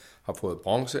han har fået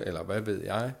bronze, eller hvad ved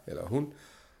jeg, eller hun.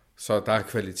 Så der er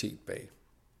kvalitet bag.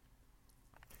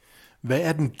 Hvad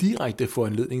er den direkte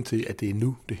foranledning til, at det er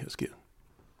nu, det her sker?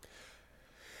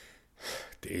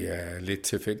 Det er lidt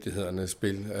tilfældighedernes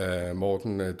spil.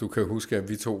 Morten, du kan huske, at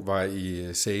vi to var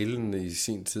i Salen i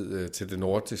sin tid til det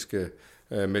nordiske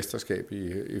mesterskab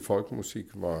i folkemusik,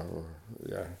 hvor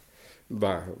jeg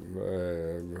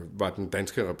var den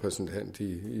danske repræsentant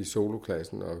i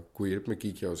soloklassen, og kunne hjælpe med,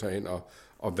 gik jeg jo så ind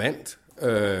og vandt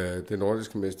det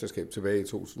nordiske mesterskab tilbage i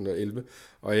 2011.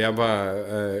 Og jeg var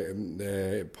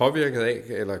påvirket af,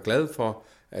 eller glad for,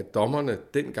 at dommerne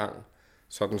dengang,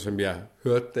 sådan som jeg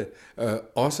hørte det,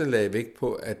 også lagde vægt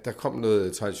på, at der kom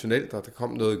noget traditionelt, og der kom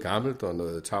noget gammelt, og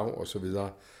noget tag, og så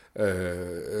videre.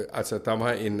 Altså, der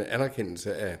var en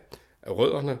anerkendelse af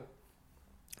rødderne,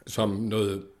 som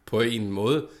noget på en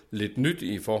måde lidt nyt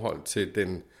i forhold til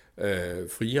den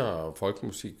friere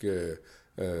folkmusik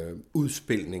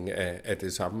udspilning af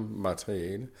det samme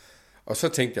materiale. Og så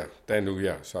tænkte jeg, da nu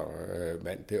jeg så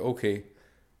vandt det, okay,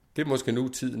 det er måske nu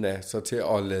tiden er så til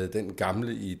at lade den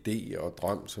gamle idé og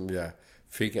drøm, som jeg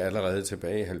fik allerede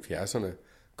tilbage i 70'erne,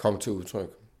 komme til udtryk.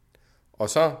 Og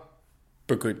så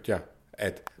begyndte jeg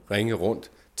at ringe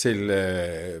rundt til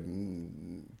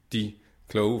de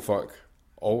kloge folk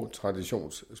og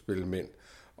traditionsspillemænd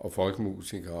og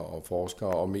folkemusikere og forskere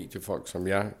og mediefolk, som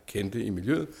jeg kendte i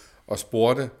miljøet, og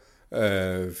spurgte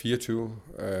 24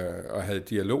 og havde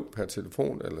dialog per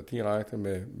telefon eller direkte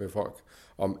med folk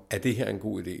om, er det her en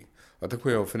god idé? Og der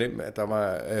kunne jeg jo fornemme, at der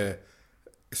var,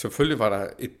 selvfølgelig var der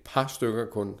et par stykker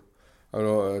kun,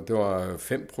 og det var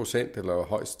 5% eller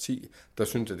højst 10, der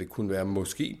syntes, at det kunne være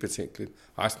måske betænkeligt.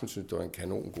 Resten syntes, det var en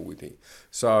kanon god idé.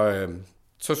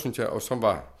 Så synes jeg, og så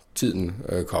var tiden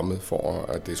kommet for,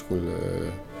 at det skulle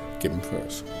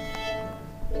gennemføres.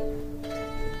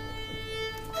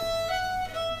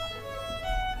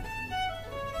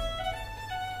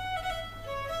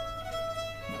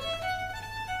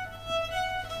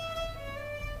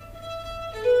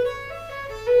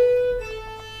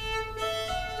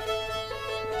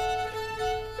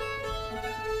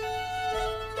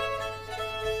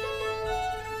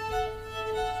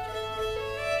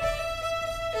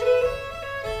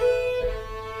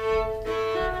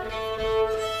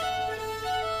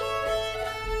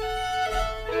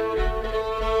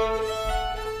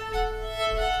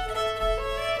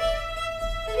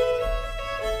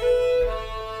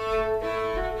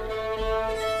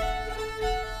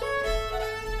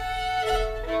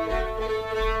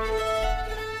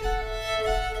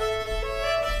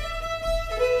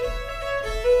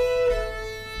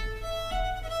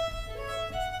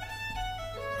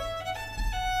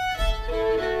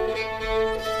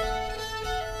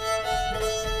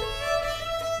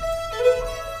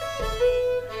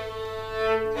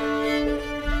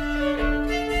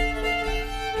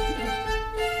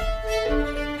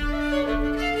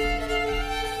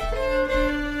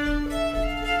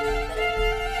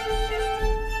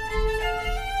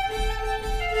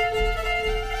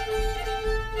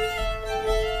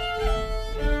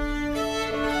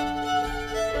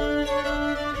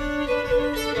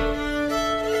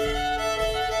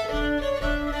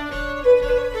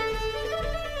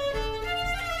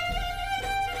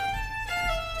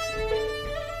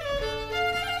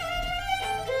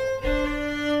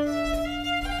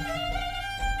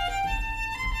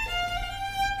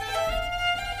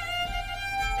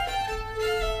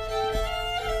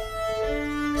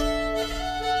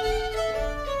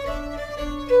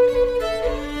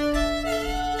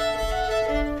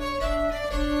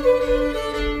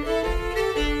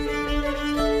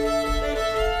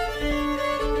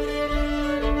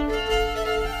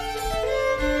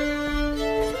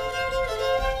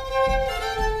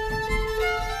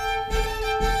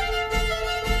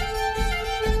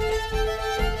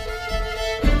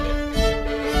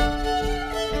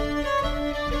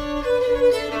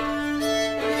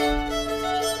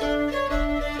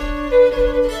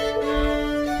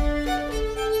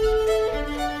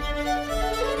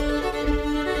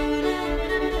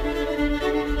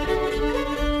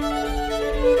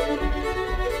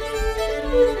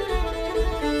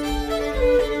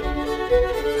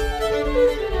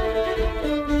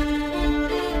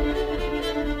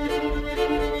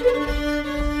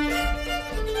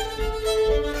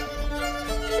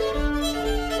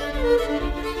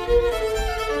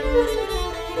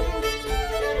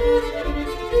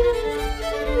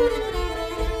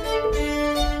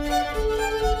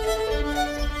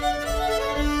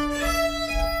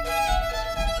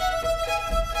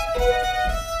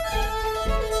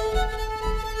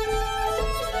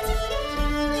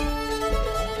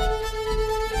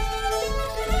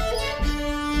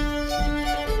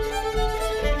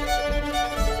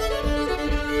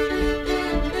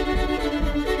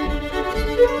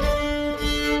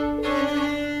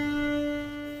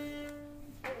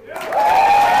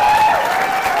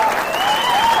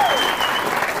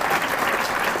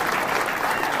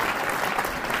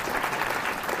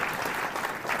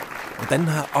 Hvordan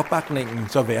har opbakningen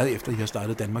så været, efter I har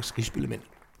startet Danmarks Rigsspillemænd?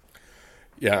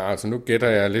 Ja, altså nu gætter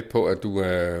jeg lidt på, at du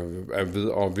er ved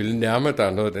og vil nærme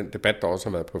dig noget af den debat, der også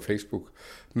har været på Facebook.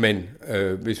 Men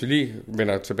hvis vi lige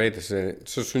vender tilbage til det,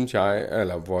 så synes jeg,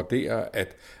 eller vurderer,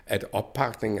 at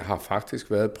opbakningen har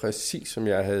faktisk været præcis, som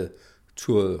jeg havde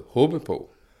turde håbe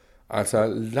på. Altså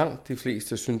langt de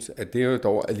fleste synes, at det er jo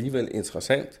dog alligevel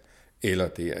interessant, eller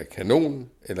det er kanon,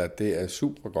 eller det er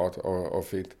super godt og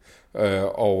fedt.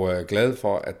 Og glad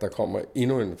for, at der kommer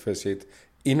endnu en facet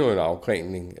endnu en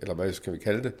afgrening, eller hvad skal vi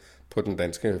kalde det, på den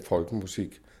danske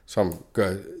folkemusik, som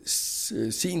gør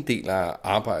sin del af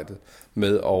arbejdet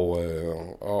med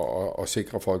at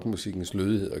sikre folkemusikkens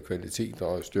lødighed og kvalitet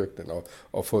og styrke den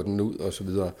og få den ud og så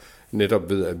videre, netop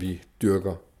ved at vi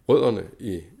dyrker rødderne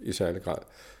i særlig grad.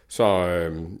 Så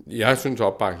jeg synes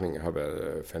opbakningen har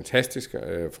været fantastisk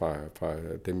fra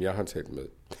dem jeg har talt med.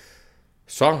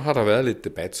 Så har der været lidt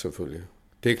debat selvfølgelig.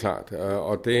 Det er klart,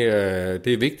 og det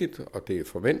er vigtigt, og det er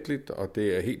forventeligt, og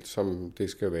det er helt som det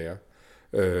skal være.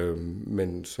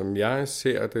 Men som jeg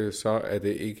ser det, så er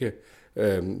det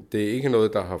ikke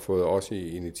noget, der har fået os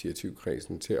i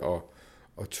initiativkredsen til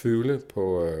at tvivle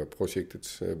på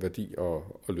projektets værdi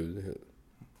og lødighed.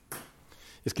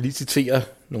 Jeg skal lige citere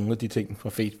nogle af de ting fra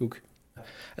Facebook.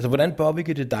 Altså, hvordan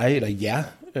påvirker det dig eller jer,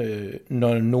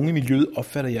 når nogen i miljøet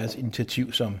opfatter jeres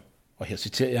initiativ som, og her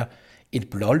citerer jeg, et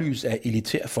blålys af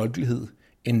elitær folkelighed,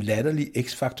 en latterlig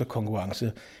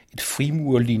X-faktor-konkurrence, et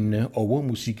frimurlignende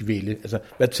overmusikvælde? Altså,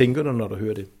 hvad tænker du, når du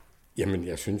hører det? Jamen,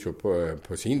 jeg synes jo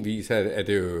på sin vis, at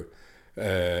det jo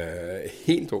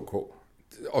helt ok.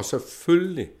 Og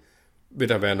selvfølgelig vil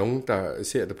der være nogen, der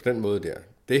ser det på den måde der.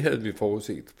 Det havde vi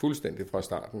forudset fuldstændig fra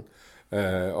starten.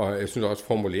 Og jeg synes også, at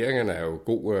formuleringerne er jo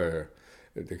gode.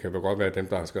 Det kan vel godt være, at dem,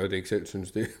 der har skrevet det, ikke selv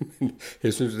synes det. Men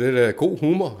jeg synes, det er god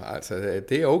humor. Altså,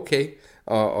 det er okay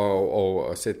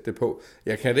at sætte det på.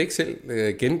 Jeg kan det ikke selv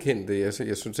genkende det.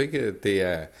 Jeg synes ikke, det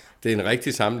er en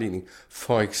rigtig sammenligning.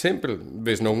 For eksempel,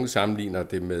 hvis nogen sammenligner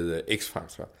det med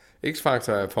X-Factor.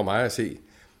 X-Factor er for mig at se.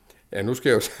 Ja, nu skal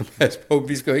jeg jo passe på,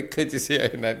 vi skal jo ikke kritisere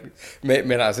hinanden.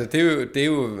 Men altså, det er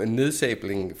jo en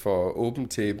nedsabling for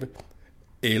åbent tæppe,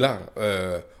 eller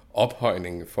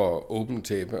ophøjning for åbent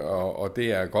tæppe, og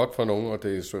det er godt for nogen, og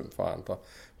det er synd for andre.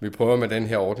 Vi prøver med den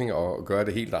her ordning at gøre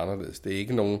det helt anderledes. Det er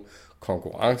ikke nogen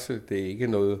konkurrence, det er ikke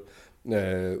noget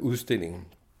udstilling.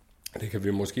 Det kan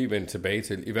vi måske vende tilbage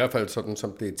til, i hvert fald sådan,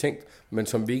 som det er tænkt, men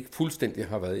som vi ikke fuldstændig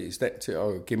har været i stand til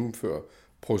at gennemføre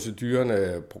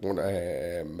procedurerne på grund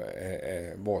af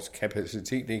vores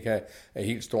kapacitet ikke er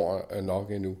helt stor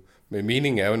nok endnu. Men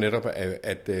meningen er jo netop,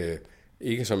 at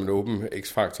ikke som en åben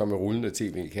X-faktor med rullende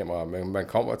tv-kamera, men man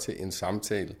kommer til en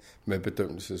samtale med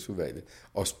bedømmelsesudvalget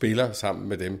og spiller sammen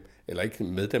med dem, eller ikke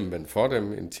med dem, men for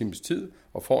dem en times tid,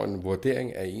 og får en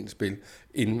vurdering af ens spil,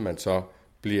 inden man så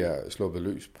bliver sluppet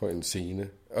løs på en scene,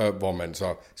 hvor man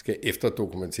så skal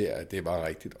efterdokumentere, at det var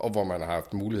rigtigt, og hvor man har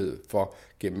haft mulighed for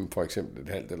gennem for eksempel et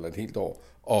halvt eller et helt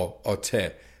år, at tage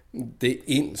det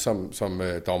ind, som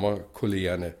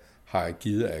dommerkollegerne har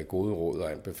givet af gode råd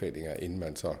og anbefalinger, inden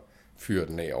man så fyrer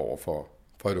den af over for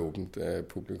et åbent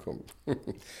publikum.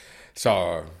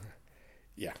 Så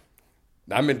ja.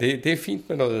 Nej, men det er fint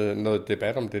med noget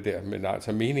debat om det der, men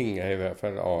altså meningen er i hvert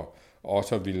fald at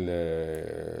også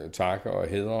ville takke og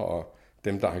hædre og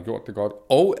dem, der har gjort det godt,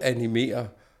 og animere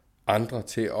andre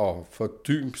til at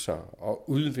fordybe sig og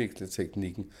udvikle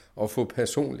teknikken og få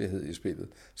personlighed i spillet,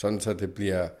 sådan så det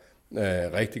bliver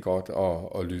rigtig godt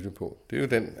at lytte på. Det er jo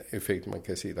den effekt, man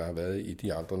kan se, der har været i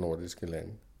de andre nordiske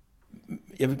lande.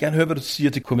 Jeg vil gerne høre, hvad du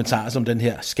siger til kommentarer som den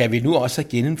her. Skal vi nu også have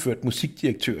genindført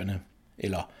musikdirektørerne?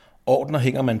 Eller ordner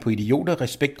hænger man på idioter,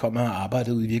 respekt kommer og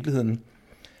arbejdet ud i virkeligheden?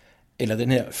 Eller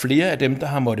den her, flere af dem, der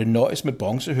har måttet nøjes med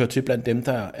bronze, hører til blandt dem,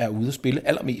 der er ude at spille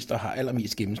allermest og har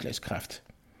allermest gennemslagskraft.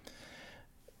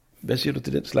 Hvad siger du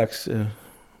til den slags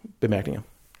bemærkninger?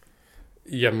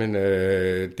 Jamen,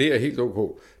 det er helt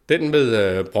ok. Den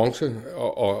med bronze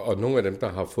og nogle af dem, der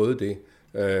har fået det,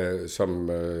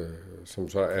 som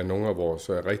så er nogle af vores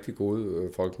rigtig gode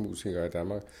folkemusikere i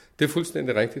Danmark, det er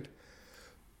fuldstændig rigtigt.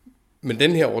 Men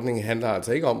den her ordning handler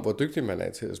altså ikke om, hvor dygtig man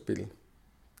er til at spille.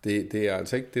 Det er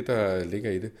altså ikke det, der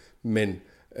ligger i det. Men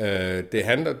det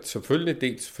handler selvfølgelig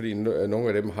dels, fordi nogle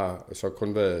af dem har så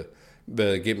kun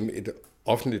været igennem et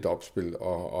offentligt opspil,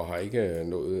 og har ikke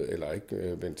nået, eller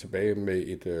ikke vendt tilbage med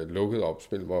et lukket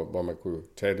opspil, hvor man kunne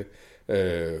tage det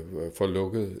for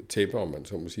lukket tæppe, om man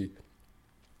så må sige.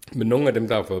 Men nogle af dem,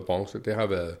 der har fået bronze, det har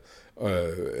været,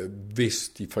 hvis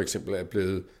de for eksempel er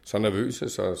blevet så nervøse,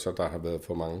 så der har været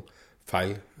for mange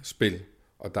fejlspil.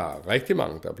 Og der er rigtig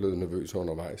mange, der er blevet nervøse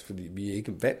undervejs, fordi vi er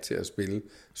ikke vant til at spille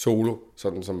solo,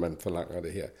 sådan som man forlanger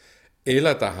det her.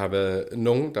 Eller der har været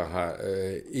nogen, der har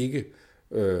ikke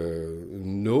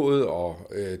nået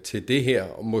til det her,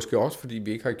 og måske også fordi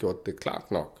vi ikke har gjort det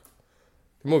klart nok.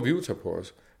 Det må vi jo tage på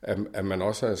os, at man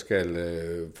også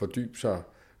skal fordybe sig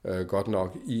godt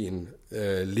nok i en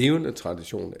levende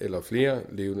tradition, eller flere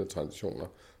levende traditioner,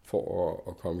 for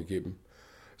at komme igennem.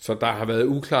 Så der har været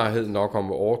uklarhed nok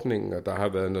om ordningen, og der har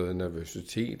været noget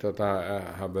nervøsitet, og der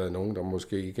har været nogen, der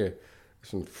måske ikke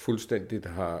sådan fuldstændigt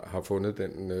har fundet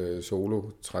den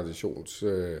solo-traditions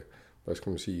hvad skal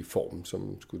man sige, form,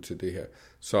 som skulle til det her.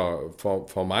 Så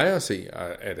for mig at se,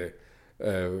 er det,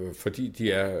 fordi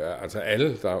de er, altså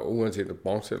alle, der uanset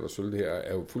bronze eller sølv her,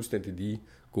 er jo fuldstændig lige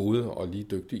gode og lige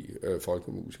dygtige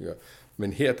folkemusikere.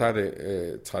 Men her der er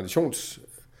det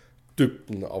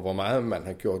traditionsdybden, og hvor meget man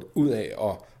har gjort ud af,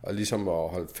 og ligesom at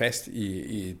holde fast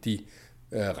i de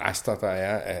rester, der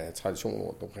er af tradition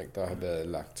rundt omkring, der har været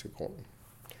lagt til grunden.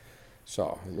 Så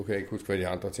nu kan jeg ikke huske, hvad de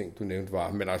andre ting, du nævnte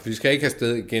var. Men altså, vi skal ikke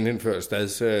have genindføre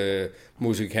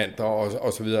stadsmusikanter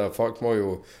og så videre. Folk må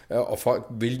jo, og folk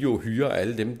vil jo hyre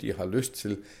alle dem, de har lyst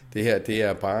til. Det her, det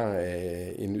er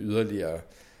bare en yderligere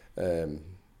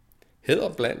hæder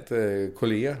blandt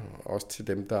kolleger, også til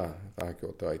dem, der har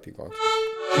gjort det rigtig godt.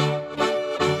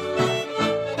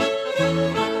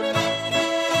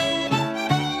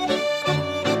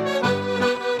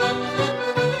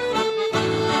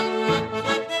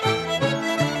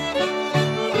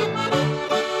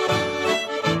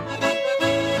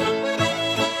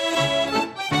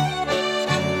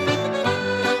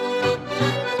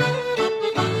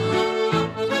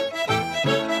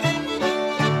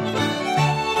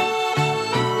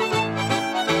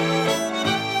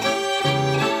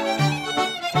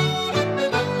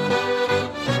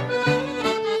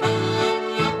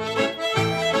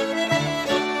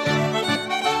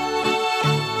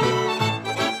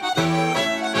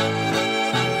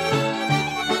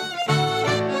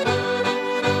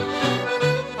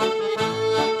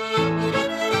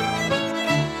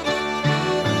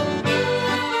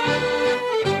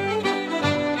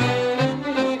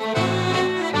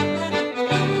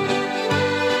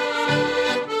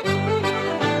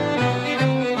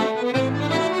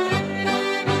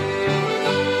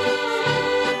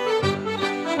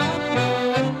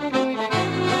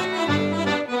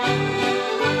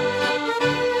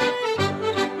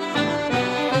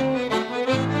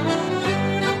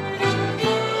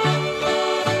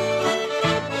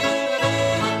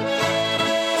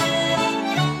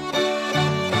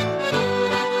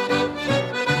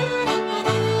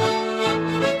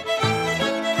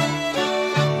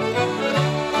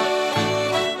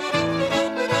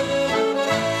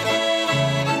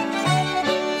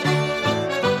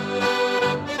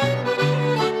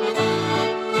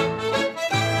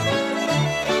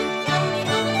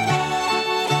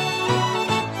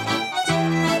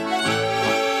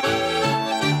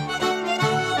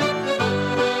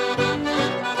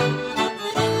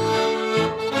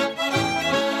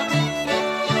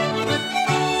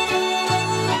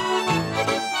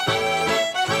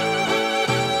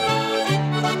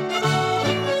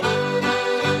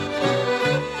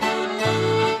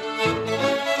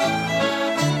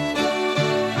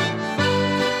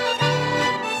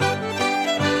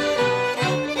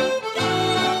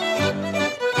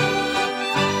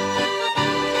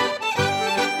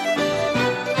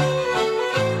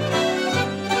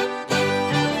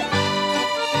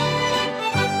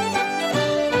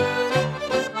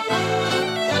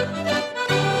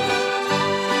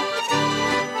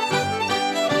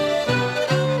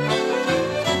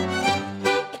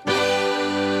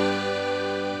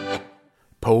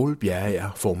 Poul Bjerreager,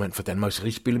 formand for Danmarks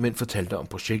Rigsspillemænd, fortalte om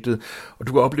projektet, og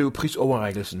du kan opleve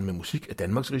prisoverrækkelsen med musik af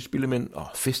Danmarks Rigsspillemænd og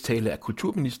festtale af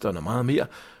kulturministeren og meget mere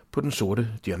på Den Sorte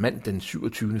Diamant den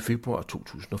 27. februar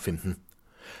 2015.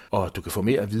 Og du kan få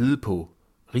mere at vide på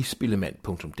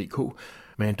rigsspillemand.dk,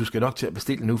 men du skal nok til at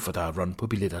bestille nu, for der er run på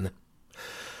billetterne.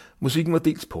 Musikken var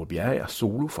dels Poul Bjerreager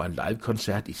solo fra en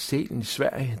live-koncert i Sælen i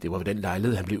Sverige. Det var ved den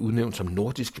lejlighed, han blev udnævnt som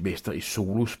nordisk mester i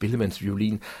solo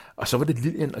spillemandsviolin. Og så var det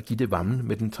Lilian og Gitte Wammen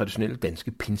med den traditionelle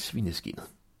danske pindsvineskinnet.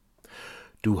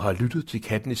 Du har lyttet til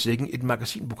Katten i Sækken, et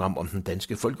magasinprogram om den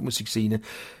danske folkemusikscene.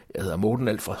 Jeg hedder Morten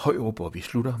Alfred Højrup, og vi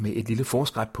slutter med et lille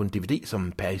forskræt på en DVD,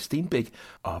 som Per Stenbæk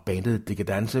og bandet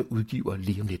Decadence udgiver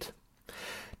lige om lidt.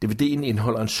 DVD'en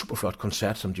indeholder en superflot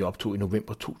koncert, som de optog i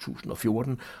november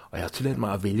 2014, og jeg har tilladt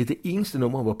mig at vælge det eneste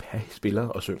nummer, hvor Per spiller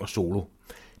og synger solo.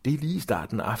 Det er lige i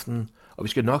starten af aftenen, og vi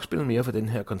skal nok spille mere for den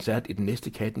her koncert i den næste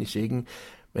Katten i Sækken,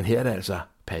 men her er det altså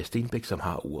Per Stenbæk, som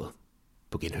har ordet.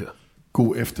 På genhør.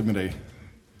 God eftermiddag.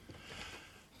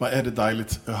 Vad är det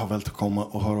dejligt att ha valgt att komma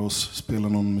och höra oss spela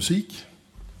någon musik.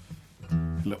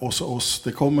 Eller oss.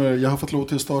 Jag har fått lov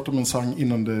till att starta med en sång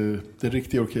innan det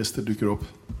riktiga orkester dyker upp.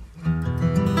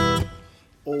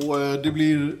 Och det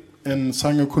blir en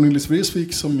sång av Cornelis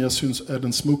Vreeswijk som jag syns är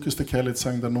den smukaste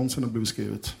kärlekssång där någonsin har blivit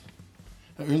skrivet.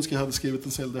 Jag önskar jag hade skrivit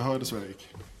den själv, det har jag dessvärre inte.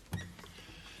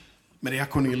 Men det är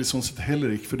Cornelis som sitter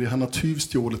heller inte, för han har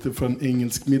tyvstjålet det från en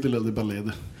engelsk medelålder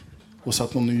ballad och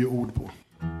satt några nya ord på.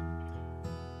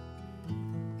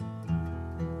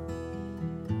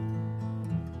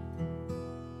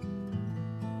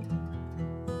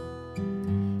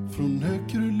 från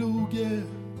Hökerloge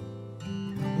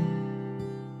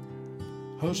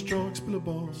hörs dragspel och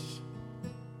bas.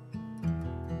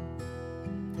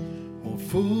 Och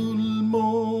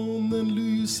fullmånen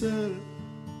lyser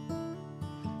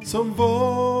som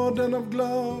var den av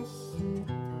glas.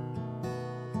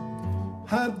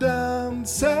 Här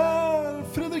dansar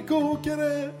Fredrik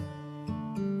Åkare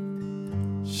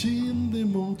kind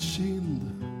emot kind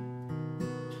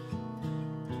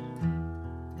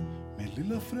med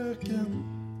lilla fröken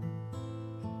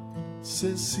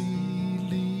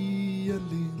Cecilia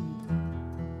Lind.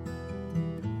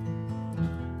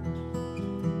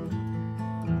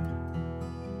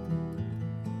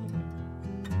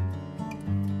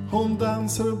 Hon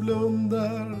dansar och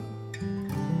blundar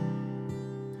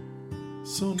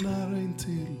så nära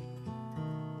intill.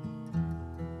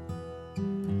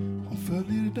 Hon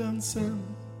följer i dansen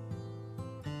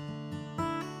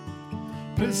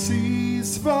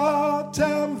precis vart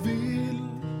han vill.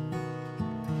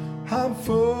 Han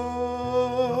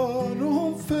för och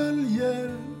hon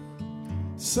följer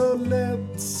så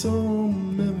lätt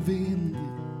som en vind.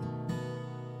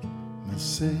 Men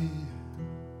säg,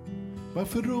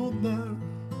 varför rodnar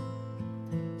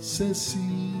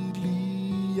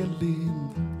Cecilia Lind?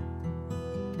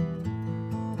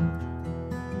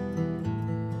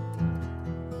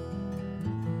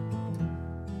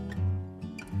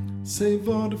 Säg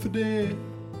vad det för det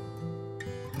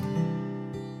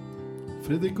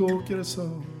Fredrik Åkare sa.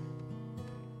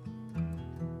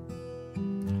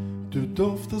 Du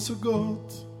doftar så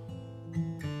gott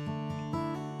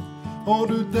och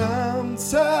du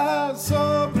dansar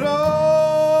så bra.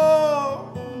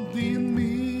 Din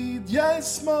midja är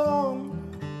smal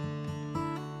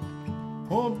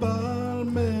och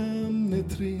barmen är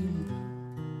trim.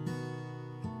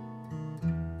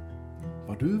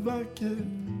 Var du vacker,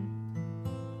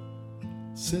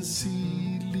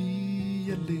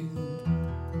 Cecilia Lind?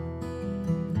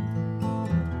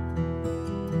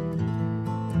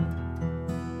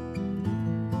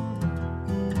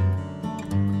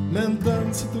 Men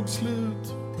dansen tog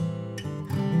slut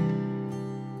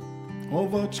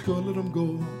och vart skulle de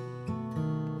gå?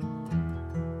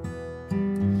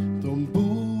 De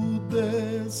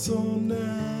bodde så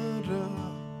nära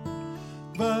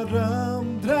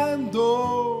varandra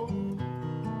ändå.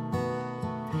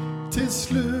 Till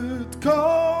slut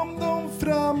kom de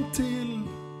fram till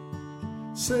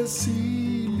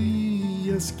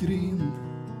Cecilias grind.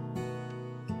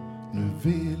 Nu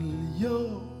vill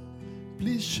jag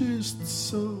bli kysst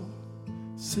så,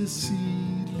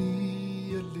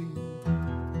 Cecilia Lind.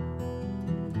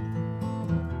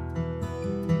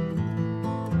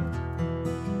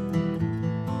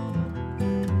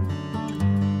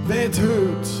 Det är ett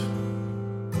hut,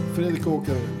 Fredrik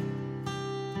Åkare.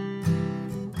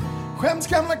 Skäms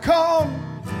gamla karl,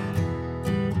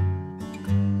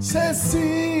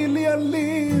 Cecilia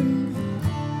Lind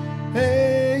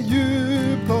är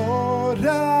ju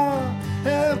bara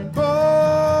ett barn.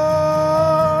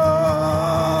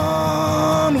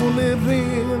 Hon är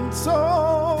ren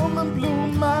som en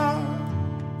blomma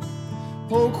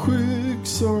och sjuk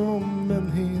som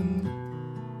en hind.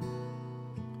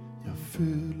 Jag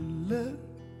fyller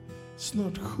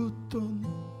snart 17,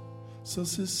 sa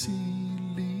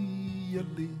Cecilia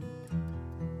Lind.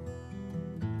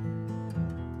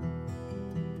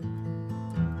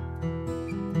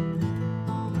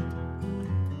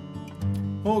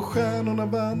 Och stjärnorna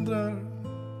vandrar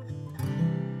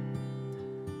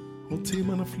och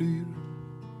timmarna flyr.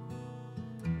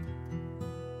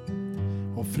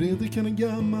 Och Fredrik är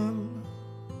gammal,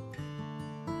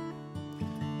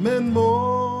 men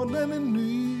månen är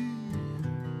ny.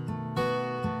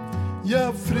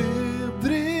 Ja,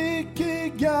 Fredrik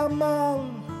är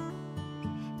gammal,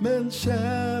 men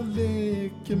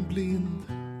kärleken blind.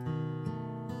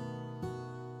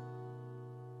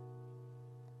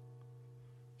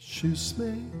 Kyss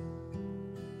mig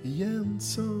igen,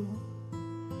 så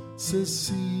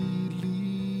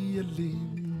Cecilia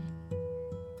Lind.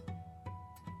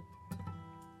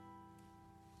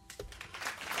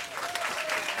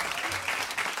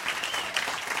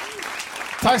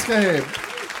 Tack ska jag ha.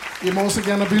 I måste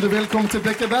gärna bjuda välkommen till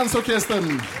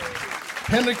Decadence-orkestern.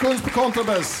 Henrik Kunz på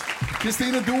kontrabass,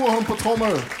 Kristine Doerholm på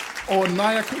trummor och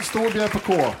Naja Storbjerg på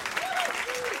kor.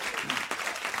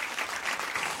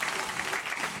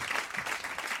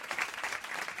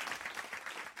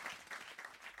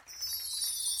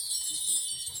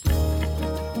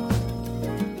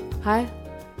 Hej,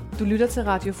 du lytter til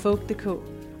Radio Folk.dk.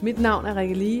 Mit navn er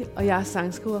Rikke Lie, og jeg er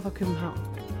sangskriver fra København.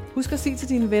 Husk at sige til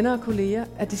dine venner og kolleger,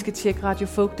 at de skal tjekke Radio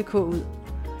Folk.dk ud.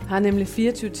 Jeg har nemlig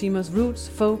 24 timers roots,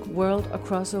 folk, world og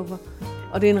crossover.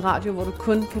 og det er en radio, hvor du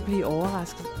kun kan blive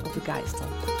overrasket og begejstret.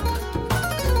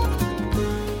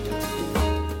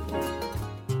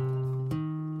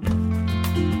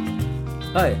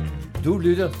 Hej, du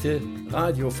lytter til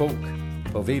Radio Folk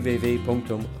på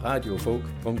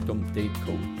www.radiofolk.dk.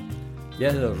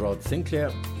 Jeg hedder Rod Sinclair,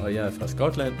 og jeg er fra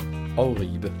Skotland og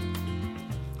Ribe.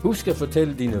 Husk at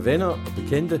fortælle dine venner og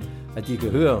bekendte, at de kan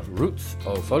høre roots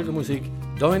og folkemusik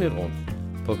døgnet rundt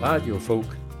på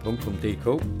radiofolk.dk,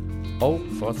 og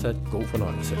fortsat god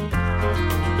fornøjelse.